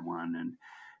from day one.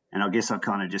 And I guess I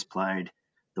kind of just played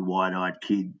the wide-eyed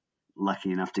kid,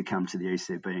 lucky enough to come to the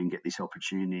ECB and get this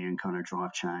opportunity and kind of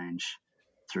drive change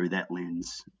through that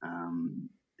lens.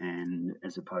 And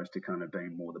as opposed to kind of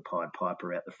being more the Pied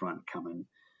Piper out the front,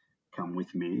 come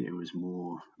with me, it was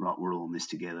more, right, we're all in this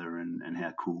together, and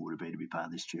how cool would it be to be part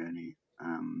of this journey.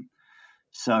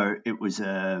 So it was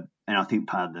and I think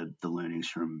part of the learnings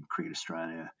from Cricket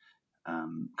Australia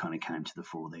kind of came to the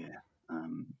fore there.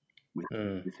 With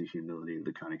the humility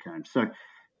that kind of came. So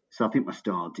I think my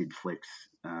style did flex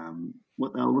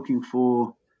what they were looking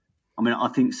for. I mean, I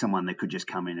think someone that could just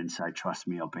come in and say, trust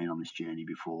me, I've been on this journey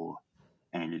before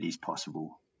and it is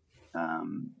possible.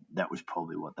 That was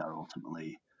probably what they were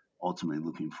ultimately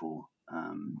looking for.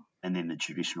 And then the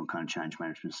traditional kind of change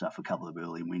management stuff, a couple of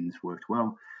early wins worked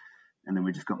well. And then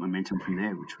we just got momentum from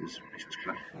there, which was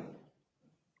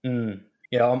great.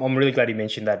 Yeah, I'm really glad you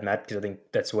mentioned that, Matt, because I think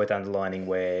that's worth underlining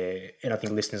and I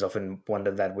think listeners often wonder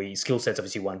that skill set's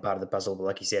obviously one part of the puzzle, but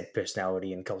like you said,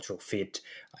 personality and cultural fit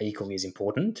are equally as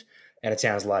important. And it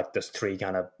sounds like those three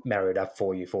kind of married up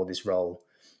for you for this role.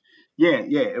 Yeah,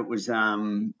 it was,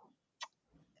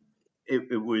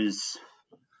 it was,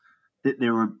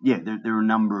 there were a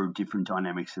number of different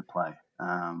dynamics at play.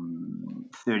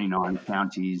 39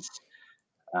 counties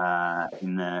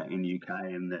in the UK,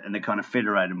 and the kind of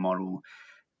federated model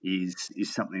is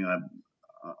something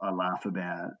I laugh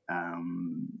about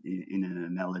in an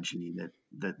analogy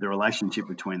that the relationship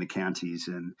between the counties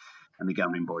and the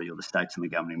governing body, or the states and the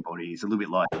governing body, is a little bit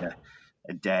like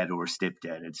a dad or a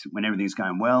stepdad. It's when everything's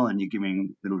going well and you're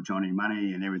giving little Johnny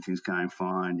money and everything's going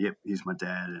fine. Yep, here's my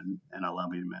dad and I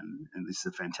love him and this is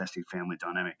a fantastic family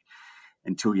dynamic,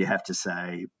 until you have to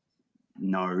say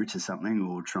no to something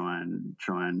or try and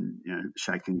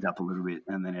shake things up a little bit,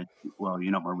 and then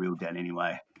you're not my real dad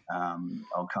anyway.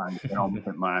 I'll kind of get on with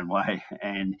it my own way,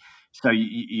 and so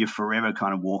you're forever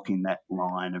kind of walking that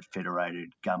line of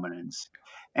federated governance.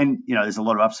 And there's a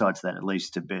lot of upsides to that. It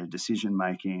leads to better decision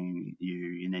making.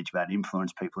 You need to be able to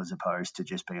influence people as opposed to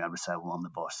just being able to say, well, I'm the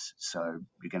boss, so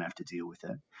you're going to have to deal with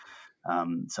it.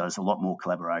 So there's a lot more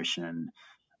collaboration.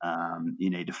 You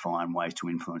need to find ways to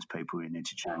influence people. You need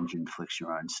to change and flex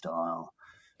your own style.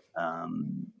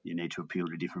 You need to appeal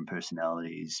to different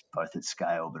personalities, both at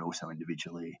scale but also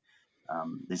individually.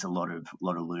 There's a lot of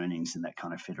learnings in that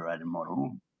kind of federated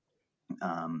model,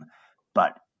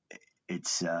 but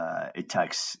it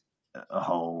takes a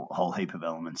whole heap of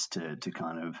elements to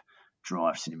kind of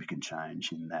drive significant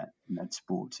change in that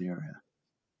sports area.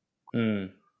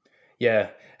 Yeah,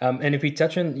 and if we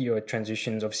touch on your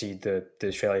transitions, obviously the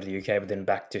Australia to the UK, but then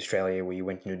back to Australia where you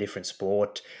went into a different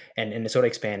sport and to sort of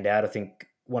expand out, I think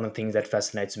one of the things that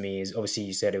fascinates me is obviously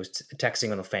you said it was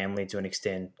taxing on the family to an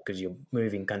extent because you're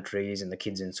moving countries and the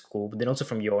kids in school, but then also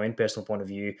from your own personal point of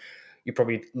view, you're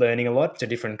probably learning a lot. It's a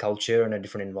different culture and a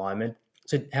different environment.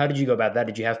 So how did you go about that?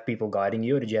 Did you have people guiding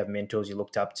you, or did you have mentors you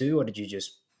looked up to, or did you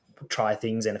just try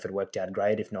things and if it worked out,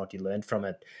 great. If not, you learned from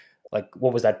it. Like,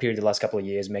 what was that period the last couple of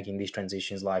years making these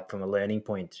transitions like from a learning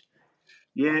point?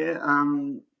 Yeah,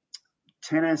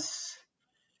 tennis.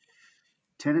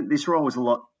 This role was a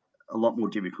lot more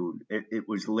difficult. It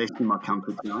was less in my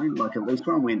comfort zone. Like, at least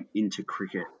when I went into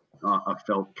cricket, I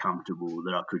felt comfortable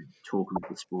that I could talk about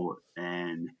the sport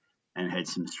and had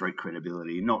some street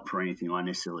credibility. Not for anything I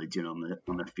necessarily did on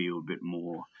the field, but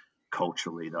more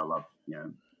culturally that I love.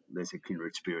 There's a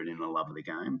kindred spirit in the love of the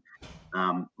game.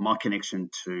 My connection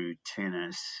to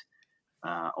tennis.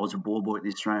 I was a ball boy at the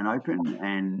Australian Open,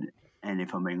 and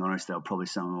if I'm being honest, they were probably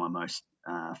some of my most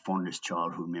fondest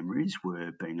childhood memories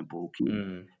were being a ball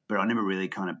kid. But I never really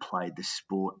kind of played the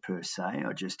sport per se.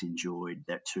 I just enjoyed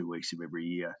that 2 weeks of every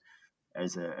year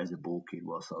as a ball kid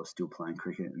whilst I was still playing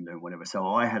cricket and doing whatever. So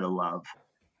I had a love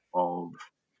of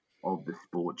the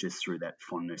sport just through that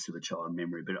fondness of a child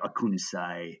memory. But I couldn't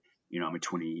say, I'm a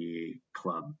 20-year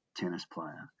club tennis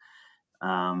player.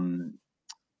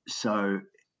 So,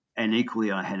 and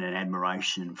equally, I had an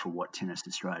admiration for what Tennis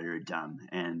Australia had done,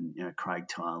 and Craig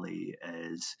Tiley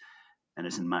as an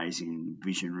amazing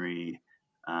visionary,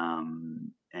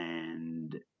 and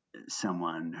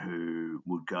someone who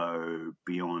would go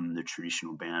beyond the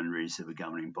traditional boundaries of a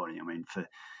governing body. I mean, for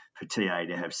TA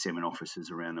to have 7 offices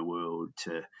around the world,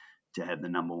 to have the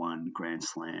number 1 Grand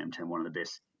Slam, to have one of the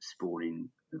best sporting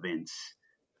events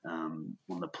on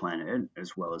the planet,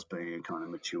 as well as being a kind of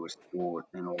mature sport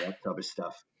and all that type of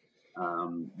stuff.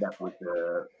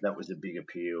 That was a big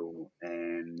appeal,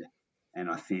 and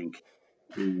I think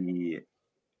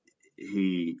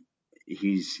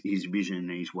his vision,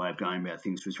 his way of going about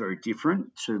things was very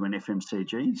different to an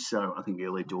FMCG. So I think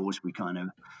early doors we kind of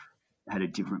had a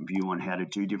different view on how to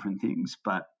do different things,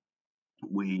 but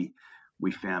we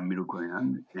found middle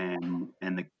ground, and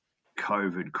the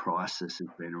COVID crisis has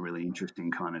been a really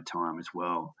interesting kind of time as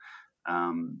well.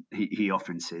 He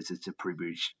often says it's a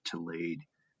privilege to lead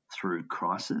through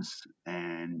crisis,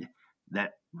 and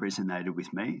that resonated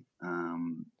with me.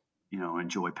 I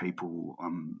enjoy people.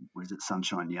 Was it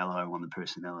Sunshine Yellow on the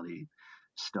personality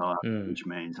style, which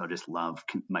means I just love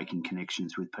making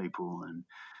connections with people,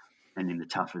 and in the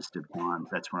toughest of times,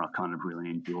 that's when I kind of really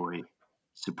enjoy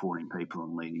supporting people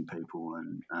and leading people,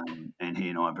 and he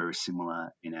and I are very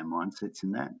similar in our mindsets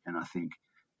in that, and I think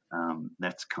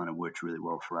that's kind of worked really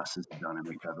well for us as a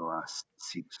dynamic over the last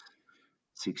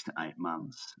 6 to 8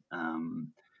 months, and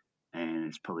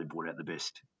it's probably brought out the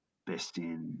best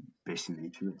in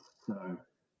each of us. So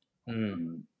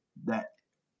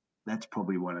that's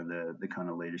probably one of the kind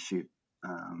of leadership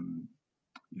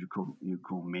you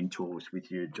call mentors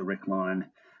with your direct line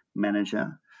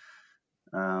manager.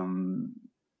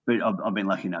 But I've been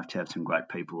lucky enough to have some great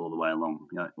people all the way along.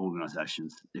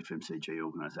 Organisations, FMCG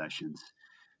organisations,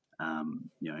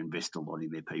 invest a lot in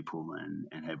their people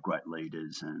and have great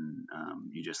leaders, and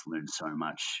you just learn so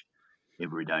much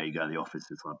every day you go to the office.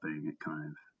 It's like being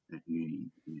at uni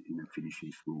in a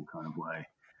finishing school kind of way,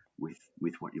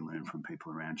 with what you learn from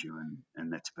people around you,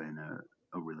 and that's been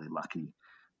a really lucky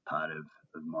part of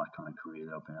my kind of career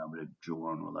that I've been able to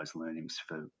draw on all those learnings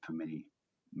for many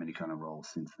kind of roles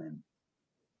since then.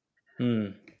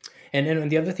 And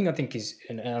the other thing I think is,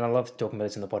 and I love talking about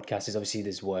this in the podcast, is obviously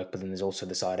there's work, but then there's also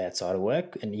the side outside of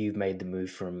work. And you've made the move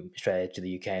from Australia to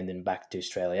the UK and then back to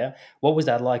Australia. What was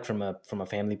that like from a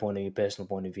family point of view, personal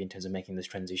point of view, in terms of making those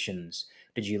transitions?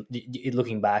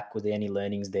 Looking back, were there any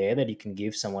learnings there that you can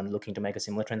give someone looking to make a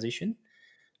similar transition?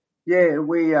 Yeah,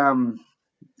 we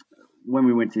when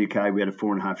we went to the UK, we had a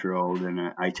 4.5-year-old and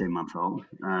an 18-month-old.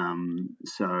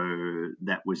 So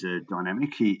that was a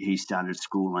dynamic. He started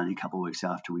school only a couple of weeks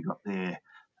after we got there,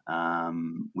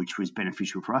 which was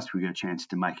beneficial for us. We got a chance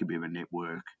to make a bit of a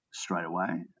network straight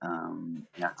away,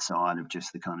 outside of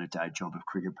just the kind of day job of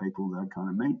cricket people that I kind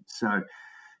of meet. So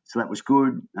that was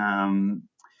good.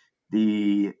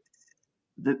 The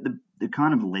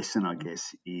kind of lesson, I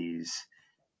guess, is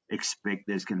expect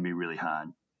there's going to be really hard.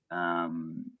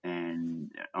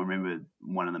 And I remember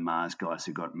one of the Mars guys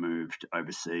who got moved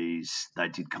overseas, they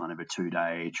did kind of a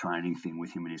 2-day training thing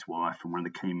with him and his wife. And one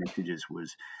of the key messages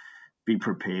was be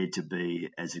prepared to be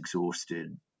as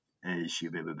exhausted as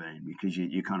you've ever been, because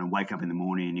you kind of wake up in the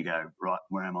morning and you go, right,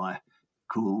 where am I?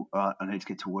 Cool. Right, I need to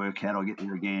get to work. How do I get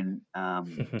there again?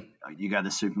 You go to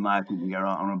the supermarket and you go,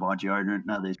 right, I want to buy deodorant.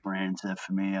 No, these brands are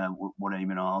familiar. What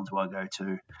even aisle do I go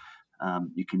to?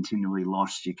 You're continually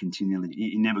lost. You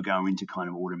never go into kind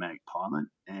of automatic pilot,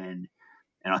 and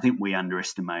I think we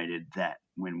underestimated that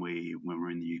when we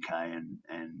were in the UK,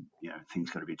 and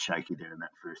things got a bit shaky there in that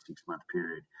first 6-month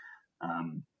period.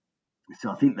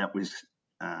 So I think that was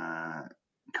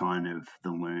kind of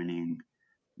the learning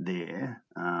there.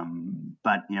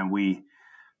 But we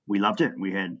loved it.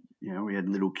 We had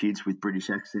little kids with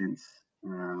British accents.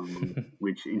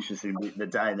 Which interestingly, the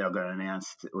day that I got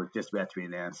announced, or just about to be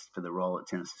announced for the role at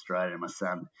Tennis Australia, my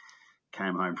son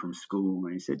came home from school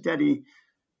and he said, "Daddy,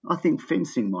 I think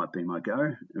fencing might be my go."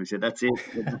 And we said, "That's it.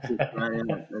 That's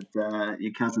Australia.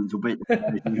 Your cousins will beat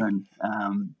the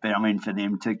but I mean, for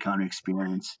them to kind of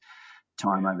experience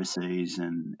time overseas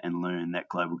and learn that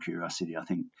global curiosity, I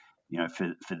think,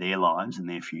 for their lives and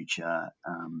their future,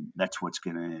 that's what's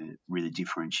going to really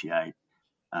differentiate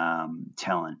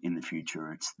talent in the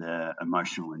future. It's the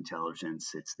emotional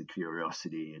intelligence, it's the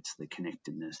curiosity, it's the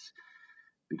connectedness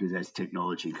because as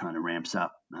technology kind of ramps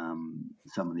up,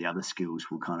 some of the other skills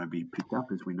will kind of be picked up,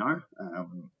 as we know.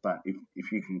 But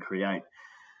if you can create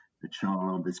a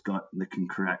child that can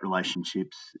create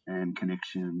relationships and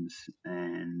connections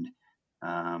and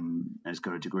has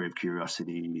got a degree of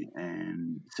curiosity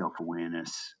and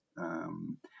self-awareness,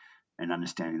 and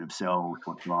understanding themselves,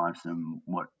 what drives them,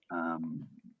 what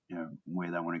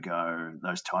where they want to go,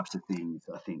 those types of things,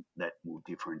 I think that will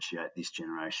differentiate this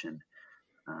generation.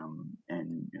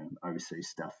 And overseas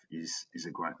stuff is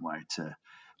a great way to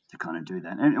kind of do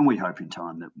that. And we hope in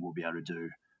time that we'll be able to do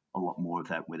a lot more of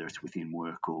that, whether it's within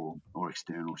work or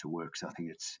external to work. So I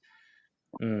think it's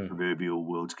proverbial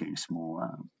world's getting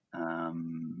smaller.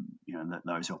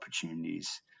 Those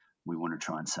opportunities we want to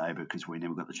try and savor because we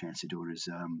never got the chance to do it as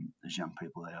young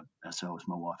people ourselves,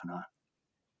 my wife and I.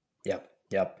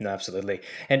 Yep, no, absolutely.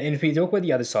 And if we talk about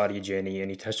the other side of your journey, and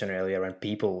you touched on it earlier around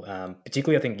people,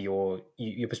 particularly, I think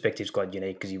your perspective is quite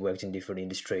unique because you worked in different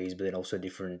industries, but then also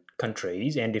different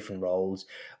countries and different roles.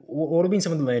 What have been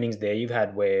some of the learnings there you've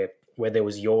had where there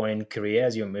was your own career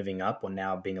as you're moving up, or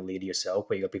now being a leader yourself,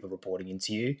 where you got people reporting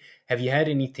into you? Have you had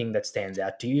anything that stands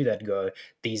out to you that go,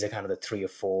 these are kind of the 3 or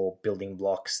 4 building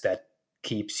blocks that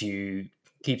keeps you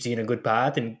in a good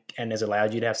path and has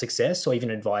allowed you to have success, or even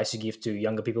advice you give to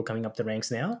younger people coming up the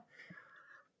ranks now?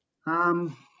 Yeah,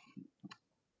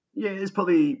 there's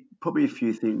probably a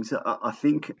few things. I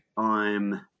think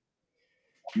I'm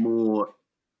more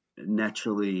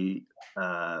naturally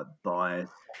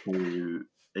biased to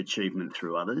achievement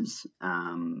through others,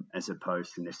 as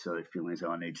opposed to necessarily feeling as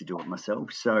though I need to do it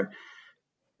myself. So,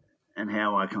 and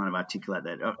how I kind of articulate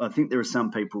that, I think there are some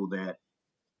people that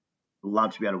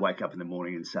love to be able to wake up in the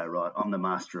morning and say, right, I'm the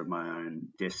master of my own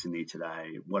destiny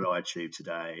today. What I achieve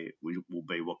today will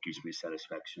be what gives me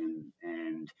satisfaction.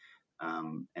 And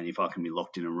if I can be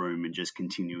locked in a room and just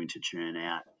continuing to churn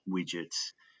out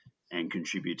widgets and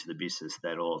contribute to the business,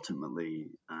 that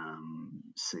ultimately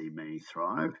see me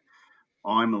thrive.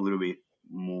 I'm a little bit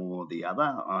more the other.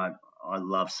 I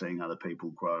love seeing other people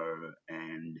grow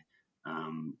and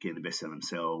get the best of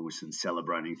themselves and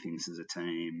celebrating things as a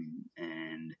team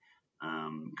and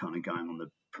kind of going on the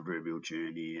proverbial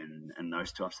journey and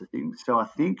those types of things. So I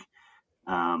think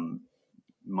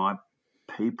my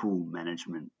people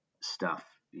management stuff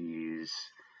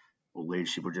or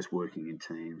leadership or just working in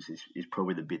teams is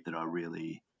probably the bit that I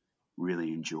really,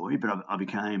 really enjoy. But I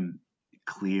became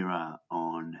clearer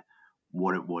on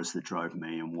what it was that drove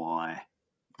me and why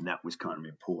that was kind of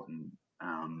important.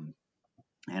 And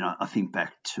I think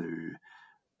back to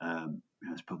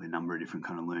there's probably a number of different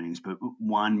kind of learnings, but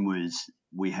one was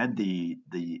we had the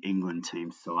England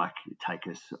team psych take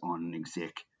us on an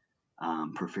exec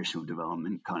professional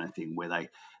development kind of thing where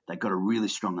they got a really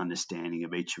strong understanding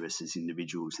of each of us as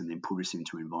individuals and then put us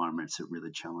into environments that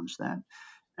really challenged that.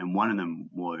 And one of them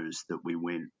was that we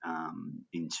went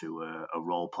into a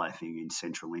role play thing in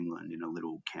central England in a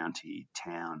little county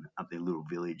town up there, little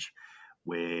village,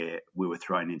 where we were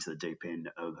thrown into the deep end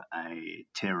of a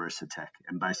terrorist attack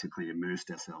and basically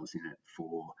immersed ourselves in it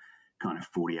for kind of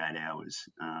 48 hours,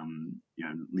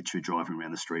 literally driving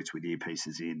around the streets with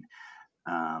earpieces in,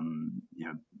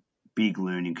 big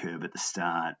learning curve at the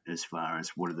start as far as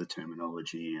what are the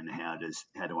terminology and how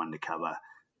to undercover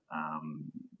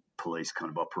police kind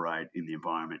of operate in the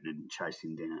environment and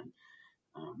chasing down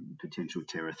potential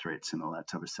terror threats and all that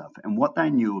type of stuff. And what they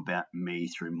knew about me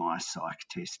through my psych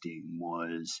testing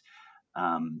was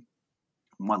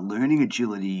my learning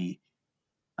agility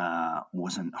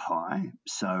wasn't high.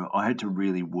 So I had to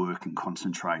really work and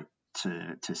concentrate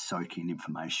to soak in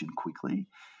information quickly.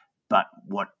 But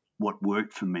what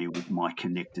worked for me was my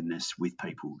connectedness with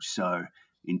people. So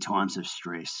in times of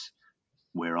stress,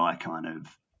 where I kind of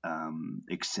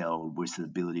excelled was the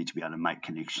ability to be able to make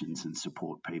connections and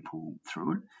support people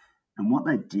through it. And what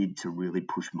they did to really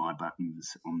push my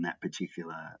buttons on that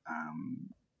particular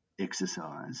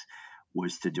exercise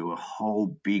was to do a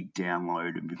whole big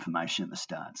download of information at the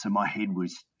start. So my head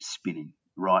was spinning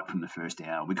right from the first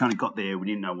hour. We kind of got there. We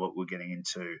didn't know what we were getting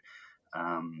into.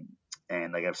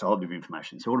 And they gave us a whole lot of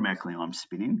information. So automatically I'm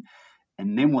spinning.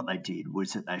 And then what they did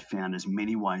was that they found as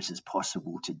many ways as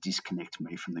possible to disconnect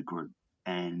me from the group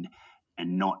and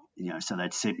not, so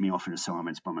they'd set me off in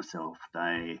assignments by myself.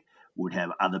 They would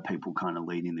have other people kind of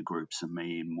leading the groups and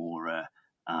me in more a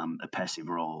passive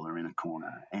role or in a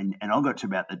corner. And I got to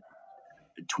about the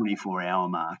 24-hour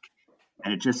mark,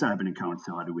 and it just so happened to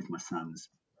coincided with my son's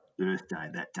birthday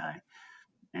that day.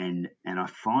 And I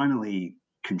finally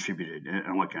contributed, and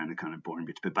I won't go into kind of boring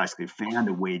bits, but basically found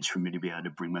a wedge for me to be able to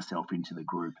bring myself into the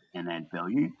group and add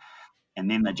value. And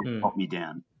then they just popped me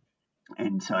down.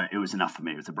 And so it was enough for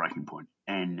me. It was a breaking point.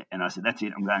 And I said, that's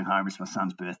it. I'm going home. It's my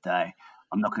son's birthday.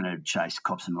 I'm not going to chase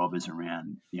cops and robbers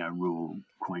around, rural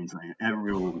Queensland,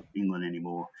 rural England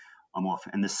anymore. I'm off.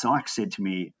 And the psych said to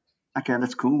me, okay,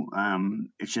 that's cool.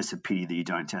 It's just a pity that you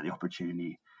don't take the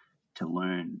opportunity to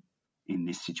learn in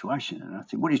this situation. And I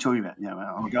said, what are you talking about?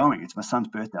 I'm going. It's my son's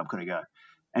birthday. I've got to go.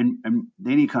 And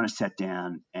then he kind of sat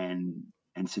down and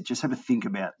said, just have a think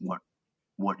about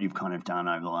what you've kind of done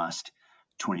over the last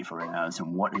 24 hours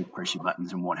and what has pressed your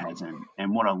buttons and what hasn't.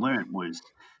 And what I learned was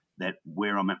that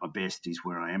where I'm at my best is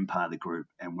where I am part of the group,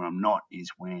 and where I'm not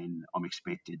is when I'm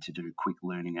expected to do quick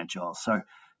learning agile. So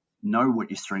know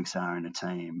what your strengths are in a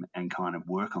team and kind of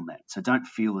work on that. So don't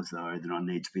feel as though that I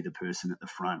need to be the person at the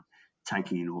front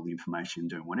taking in all the information,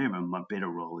 doing whatever. My better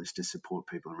role is to support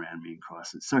people around me in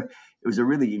crisis. So it was a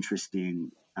really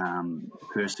interesting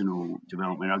personal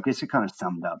development. I guess it kind of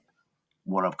summed up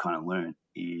what I've kind of learned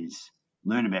is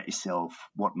learn about yourself,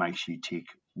 what makes you tick,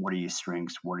 what are your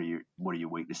strengths, what are your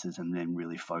weaknesses, and then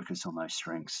really focus on those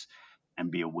strengths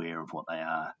and be aware of what they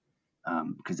are,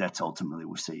 because that's ultimately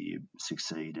will see you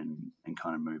succeed and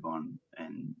kind of move on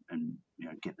and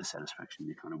get the satisfaction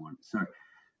you kind of want. So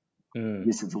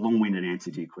yes, it's a long-winded answer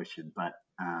to your question, but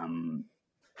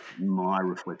my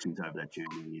reflections over that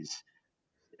journey is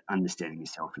understanding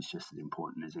yourself is just as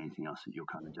important as anything else that you'll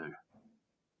kind of do.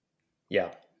 Yeah,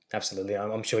 absolutely.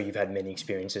 I'm sure you've had many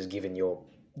experiences given your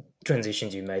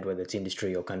transitions you made, whether it's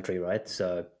industry or country, right?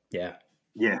 So, yeah.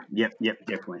 Yeah, yep,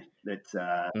 definitely. That's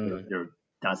there are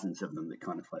dozens of them that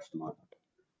kind of flash to mind.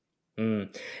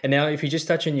 And now, if you just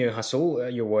touch on your hustle,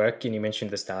 your work, and you mentioned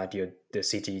at the start you're the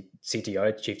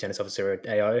CTO, Chief Tennis Officer at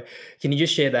AO. Can you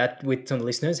just share that with some of the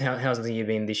listeners? How's the year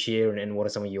been this year, and what are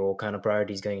some of your kind of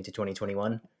priorities going into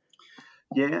 2021?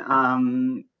 Yeah,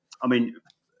 I mean,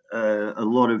 a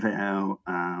lot of our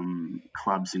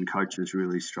clubs and coaches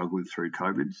really struggled through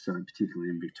COVID. So particularly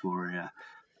in Victoria,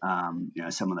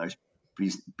 some of those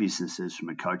businesses from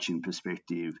a coaching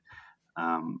perspective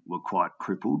were quite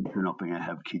crippled for not being able to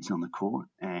have kids on the court,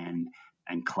 and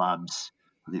clubs.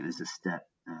 I think there's a stat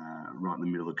right in the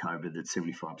middle of COVID that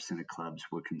 75% of clubs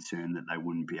were concerned that they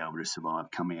wouldn't be able to survive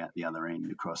coming out the other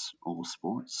end across all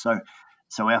sports.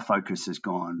 So our focus has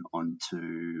gone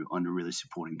onto really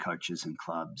supporting coaches and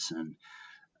clubs and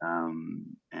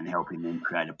helping them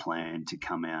create a plan to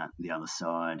come out the other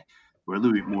side. We're a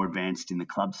little bit more advanced in the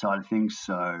club side of things,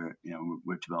 so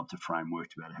we've developed a framework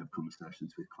to be able to have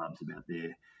conversations with clubs about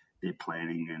their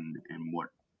planning and what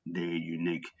their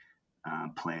unique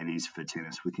plan is for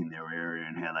tennis within their area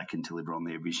and how they can deliver on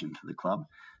their vision for the club.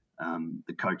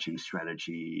 The coaching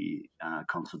strategy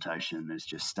consultation has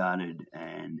just started,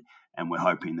 and we're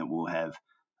hoping that we'll have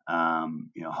a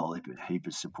whole heap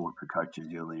of support for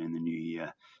coaches early in the new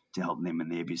year to help them in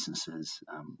their businesses.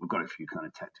 We've got a few kind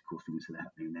of tactical things that are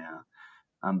happening now,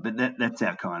 but that's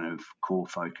our kind of core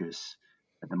focus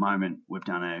at the moment. We've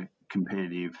done a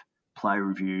competitive play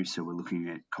review, so we're looking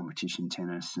at competition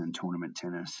tennis and tournament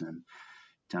tennis, and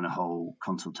done a whole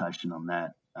consultation on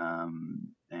that.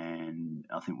 And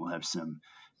I think we'll have some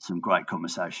great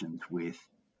conversations with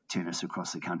tennis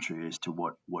across the country as to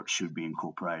what should be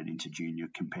incorporated into junior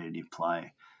competitive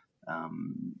play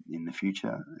in the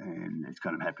future, and it's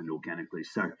kind of happened organically.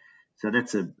 So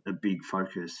that's a big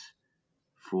focus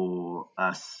for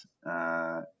us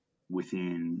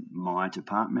within my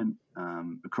department.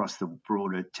 Across the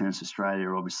broader Tennis Australia,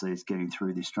 obviously, it's getting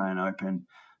through the Australian Open,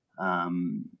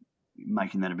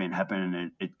 making that event happen,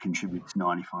 and it contributes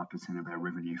 95% of our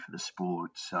revenue for the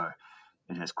sport. So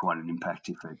it has quite an impact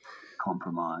if it's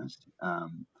compromised.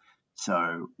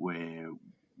 So we're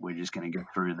just going to go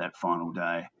through that final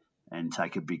day and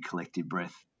take a big collective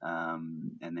breath,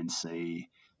 and then see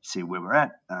where we're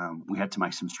at. We had to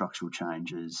make some structural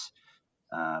changes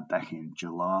back in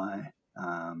July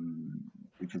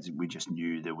because we just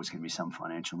knew there was going to be some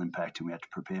financial impact, and we had to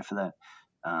prepare for that.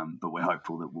 But we're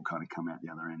hopeful that we'll kind of come out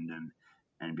the other end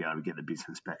and be able to get the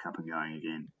business back up and going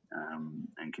again,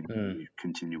 and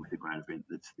continue with the great event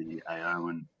that's the AO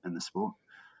and the sport.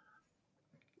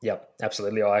 Yep,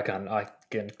 absolutely. I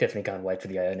definitely can't wait for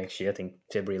the AO next year. I think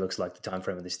February looks like the time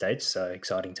frame of this stage, so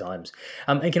exciting times.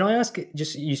 And can I ask,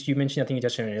 just you mentioned, I think you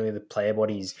touched on it earlier, the player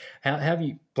bodies. How have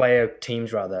you, player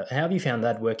teams rather, how have you found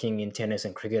that working in tennis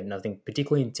and cricket? And I think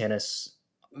particularly in tennis,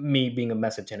 me being a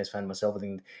massive tennis fan myself, I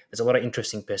think there's a lot of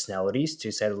interesting personalities,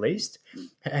 to say the least.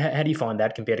 How do you find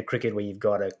that compared to cricket, where you've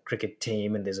got a cricket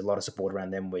team and there's a lot of support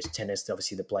around them, whereas tennis,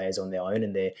 obviously the players on their own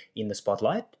and they're in the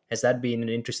spotlight? Has that been an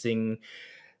interesting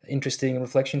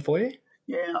reflection for you?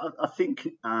 Yeah, I think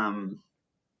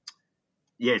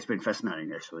it's been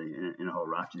fascinating actually in a whole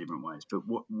raft of different ways. But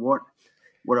what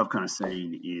what I've kind of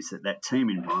seen is that team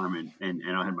environment, and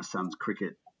I had my son's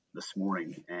cricket this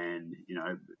morning, and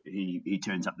he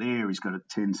turns up there, he's got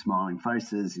 10 smiling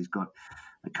faces, he's got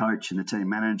a coach and the team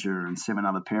manager and 7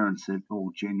 other parents that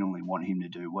all genuinely want him to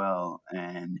do well,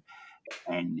 and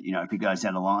if he goes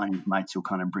out of line, his mates will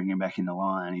kind of bring him back in the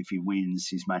line. If he wins,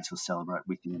 his mates will celebrate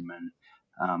with him, and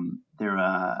there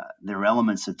are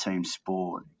elements of team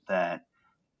sport that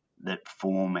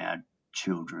form our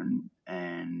children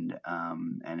and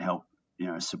help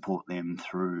support them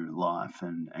through life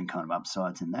and kind of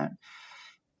upsides in that.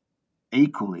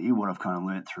 Equally, what I've kind of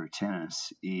learnt through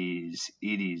tennis is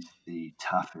it is the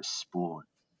toughest sport.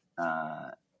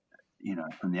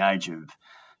 From the age of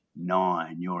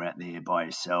 9, you're out there by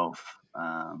yourself.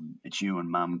 It's you and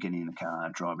mum getting in the car,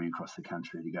 driving across the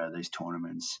country to go to these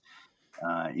tournaments.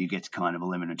 You get to kind of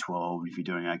 11 and 12. If you're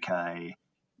doing okay,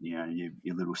 your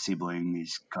little sibling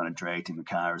is kind of dragged in the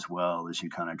car as well as you're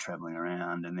kind of travelling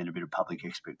around, and then a bit of public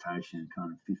expectation,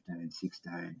 kind of 15,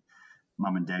 16.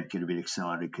 Mum and dad get a bit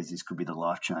excited because this could be the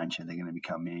life changer. They're going to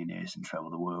become millionaires and travel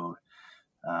the world.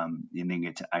 You then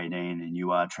get to 18 and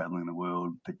you are travelling the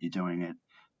world, but you're doing it,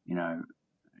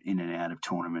 in and out of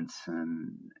tournaments.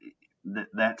 And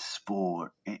that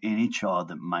sport, any child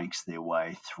that makes their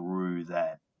way through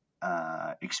that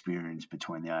experience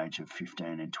between the age of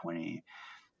 15 and 20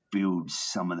 builds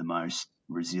some of the most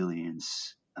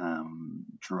resilience,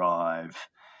 drive.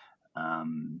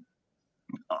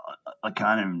 I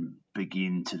can't even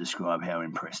begin to describe how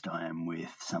impressed I am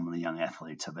with some of the young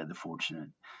athletes I've had the fortunate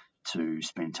to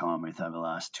spend time with over the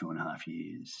last 2.5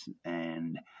 years.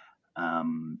 And,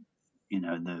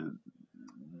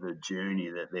 the journey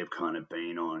that they've kind of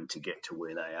been on to get to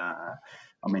where they are.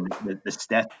 I mean, the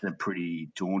stats are pretty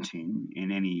daunting.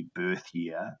 In any birth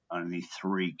year, only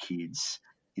 3 kids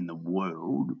in the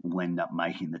world will end up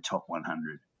making the top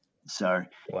 100. So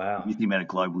Wow. if you think about a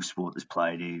global sport that's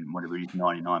played in whatever it is,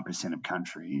 99% of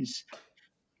countries,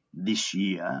 this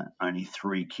year only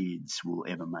 3 kids will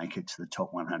ever make it to the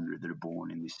top 100 that are born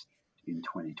in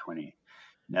 2020.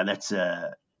 Now that's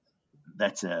a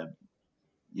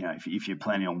if you're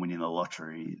planning on winning the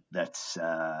lottery, that's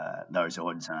those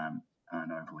odds aren't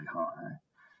overly high.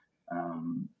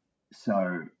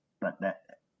 But that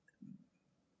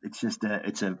it's just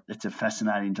it's a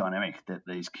fascinating dynamic that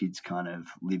these kids kind of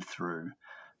live through,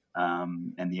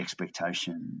 and the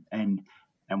expectation and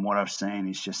what I've seen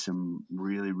is just some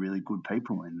really, really good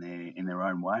people in their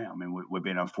own way. I mean, we've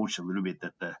been unfortunate a little bit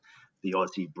that the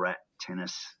Aussie brat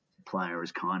tennis player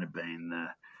has kind of been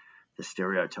the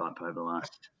stereotype over the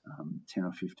last 10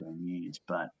 or 15 years.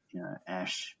 But,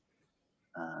 Ash,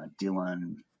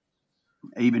 Dylan,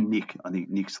 even Nick, I think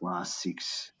Nick's last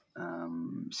 6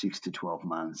 to 12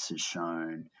 months has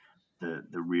shown the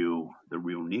real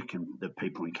Nick, and the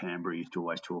people in Canberra used to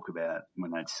always talk about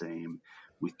when they'd see him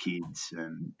with kids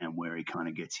and where he kind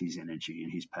of gets his energy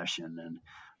and his passion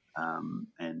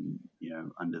and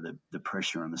under the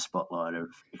pressure and the spotlight of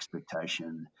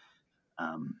expectation.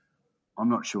 I'm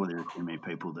not sure there are too many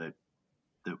people that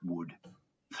would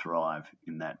thrive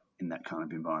in that kind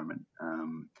of environment.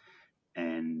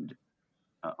 And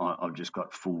I've just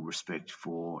got full respect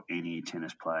for any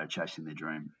tennis player chasing their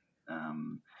dream.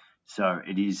 So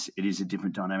it is a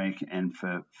different dynamic, and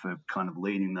for kind of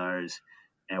leading those,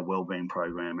 our wellbeing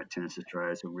program at Tennis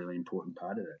Australia is a really important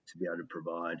part of it, to be able to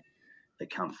provide the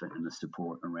comfort and the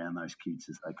support around those kids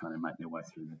as they kind of make their way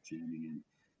through that journey.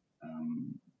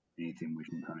 And anything we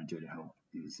can kind of do to help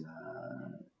is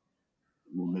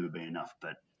will never be enough,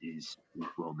 but is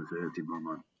well deserved in my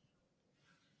mind.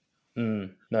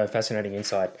 No, fascinating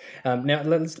insight. Now,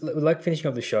 let's like finishing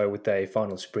off the show with a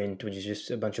final sprint, which is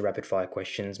just a bunch of rapid fire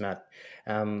questions, Matt.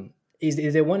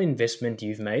 Is there one investment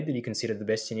you've made that you consider the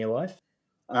best in your life?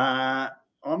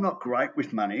 I'm not great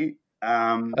with money.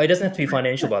 It doesn't have to be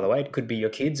financial, by the way. It could be your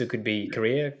kids, it could be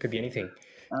career, it could be anything.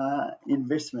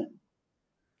 Investment.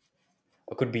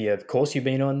 It could be a course you've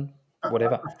been on,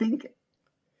 whatever. I think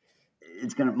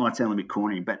might sound a bit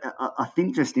corny, but I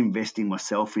think just investing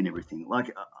myself in everything.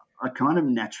 Like I kind of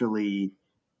naturally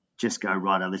just go,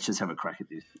 right, let's just have a crack at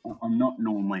this. I'm not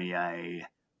normally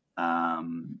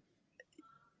I'm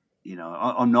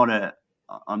not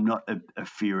a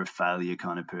fear of failure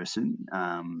kind of person,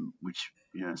 which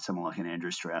someone like an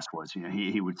Andrew Strauss was.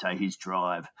 He would say his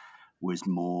drive was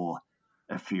more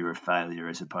a fear of failure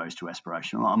as opposed to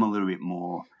aspirational. I'm a little bit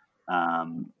more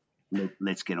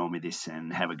let's get on with this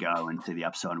and have a go and see the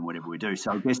upside in whatever we do.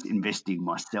 So I guess investing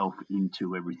myself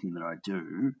into everything that I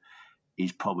do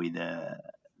is probably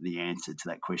the answer to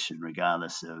that question,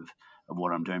 regardless of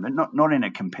what I'm doing, but not in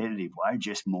a competitive way,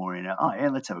 just more in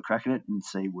let's have a crack at it and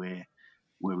see where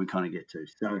we kind of get to.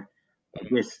 So I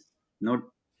guess not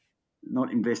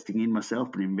investing in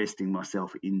myself, but investing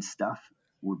myself in stuff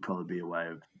would probably be a way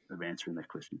of answering that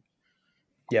question.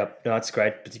 Yep, no, that's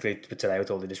great, particularly today with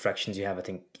all the distractions you have. I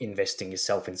think investing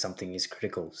yourself in something is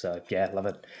critical. So yeah, love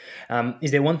it.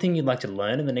 Is there one thing you'd like to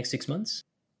learn in the next 6 months?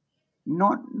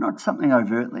 Not something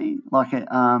overtly. Like, as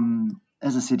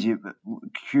I said to you,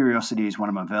 curiosity is one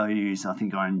of my values. I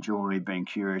think I enjoy being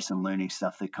curious and learning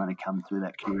stuff that kind of comes through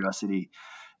that curiosity.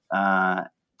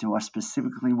 Do I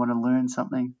specifically want to learn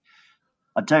something?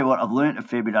 I'll tell you what, I've learned a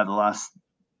fair bit over the last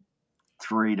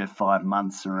 3 to 5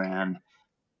 months around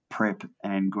prep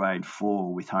and grade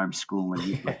 4 with homeschooling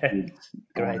with my kids.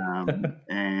 Great.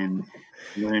 And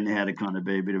learn how to kind of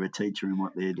be a bit of a teacher in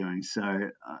what they're doing.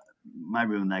 So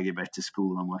maybe when they get back to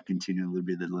school, I might continue a little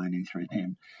bit of the learning through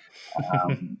them.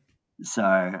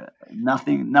 So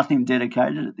nothing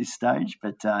dedicated at this stage,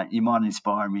 but you might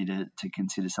inspire me to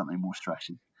consider something more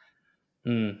structured.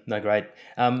 No, great.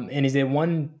 And is there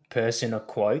one person or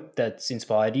quote that's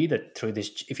inspired you that through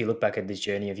this, if you look back at this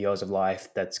journey of yours of life,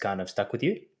 that's kind of stuck with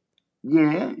you?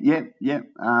 Yeah.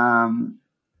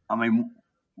 I mean,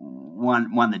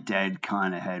 one that Dad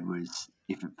kind of had was,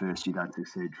 if at first you don't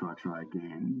succeed, try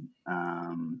again.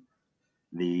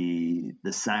 The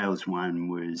sales one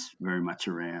was very much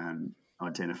around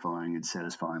identifying and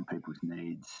satisfying people's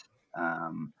needs.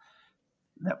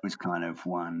 That was kind of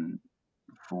one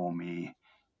for me.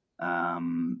 I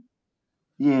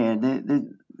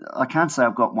can't say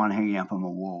I've got one hanging up on the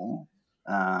wall,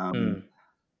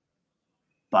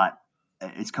 but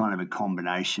it's kind of a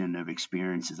combination of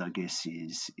experiences, I guess,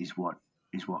 is what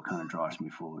kind of drives me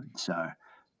forward. So,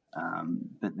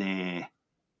 but they're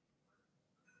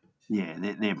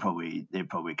probably a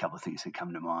couple of things that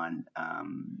come to mind,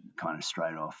 kind of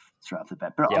straight off the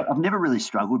bat. But I've never really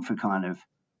struggled for kind of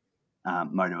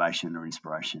motivation or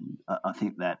inspiration. I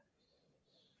think that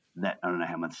I don't know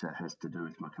how much that has to do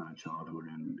with my kind of childhood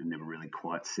and never really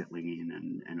quite settling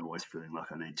in and always feeling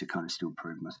like I need to kind of still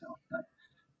prove myself. But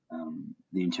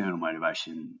the internal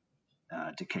motivation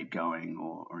to keep going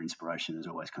or inspiration has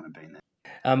always kind of been there.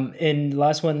 And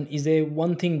last one, is there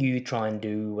one thing you try and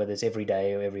do, whether it's every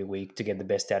day or every week, to get the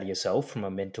best out of yourself from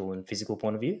a mental and physical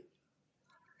point of view?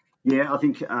 Yeah, I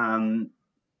think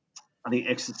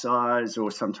exercise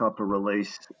or some type of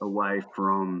release away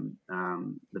from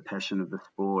the passion of the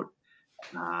sport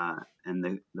and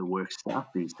the work stuff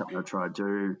is something I try to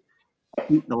do. I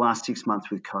think the last 6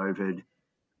 months with COVID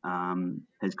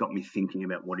has got me thinking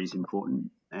about what is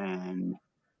important, and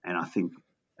I think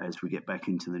as we get back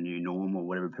into the new norm or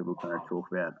whatever people kind of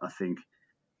talk about, I think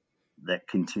that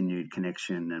continued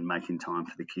connection and making time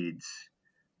for the kids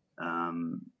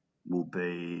will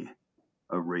be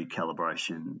a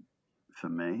recalibration for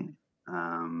me,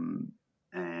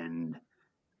 and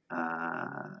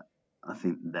I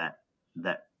think that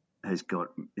has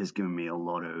given me a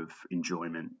lot of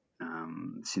enjoyment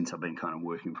since I've been kind of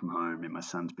working from home in my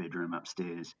son's bedroom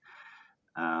upstairs.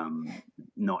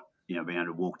 Not being able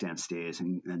to walk downstairs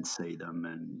and see them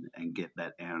and get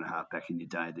that hour and a half back in your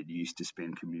day that you used to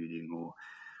spend commuting, or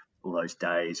all those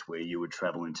days where you would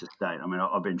travel interstate. I mean,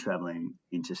 I've been traveling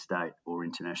interstate or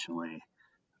internationally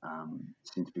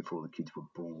since before the kids were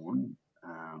born,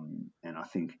 and I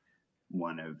think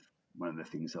one of the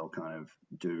things I'll kind of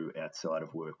do outside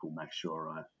of work will make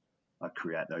sure I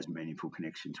create those meaningful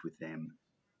connections with them.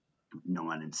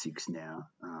 9 and 6 now.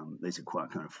 These are quite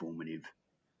kind of formative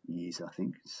years, I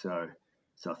think. So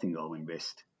I think I'll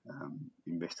invest a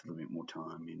little bit more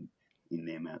time in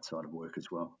them outside of work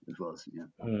as well as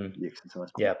the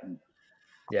exercise.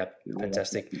 Yeah,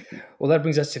 fantastic. Well, that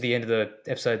brings us to the end of the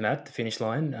episode, Matt, the finish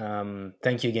line.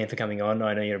 Thank you again for coming on.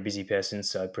 I know you're a busy person,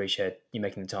 so I appreciate you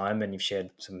making the time, and you've shared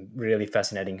some really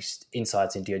fascinating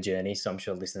insights into your journey. So I'm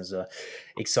sure listeners are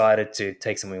excited to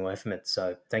take something away from it.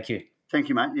 So thank you. Thank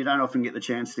you, mate. You don't often get the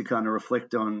chance to kind of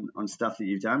reflect on stuff that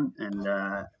you've done,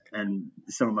 and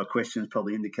some of my questions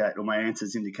probably indicate, or my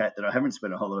answers indicate, that I haven't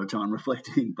spent a whole lot of time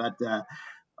reflecting, but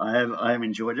I have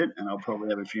enjoyed it, and I'll probably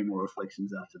have a few more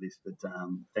reflections after this. But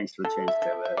thanks for the chance to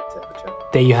have a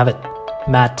chat. There you have it,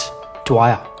 Matt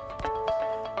Dwyer.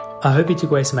 I hope you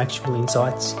took away some actionable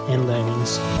insights and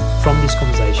learnings from this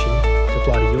conversation to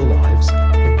apply to your lives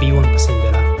and be 1%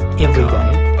 better every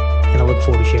day. And I look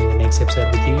forward to sharing the next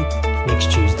episode with you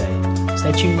next Tuesday.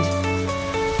 Stay tuned.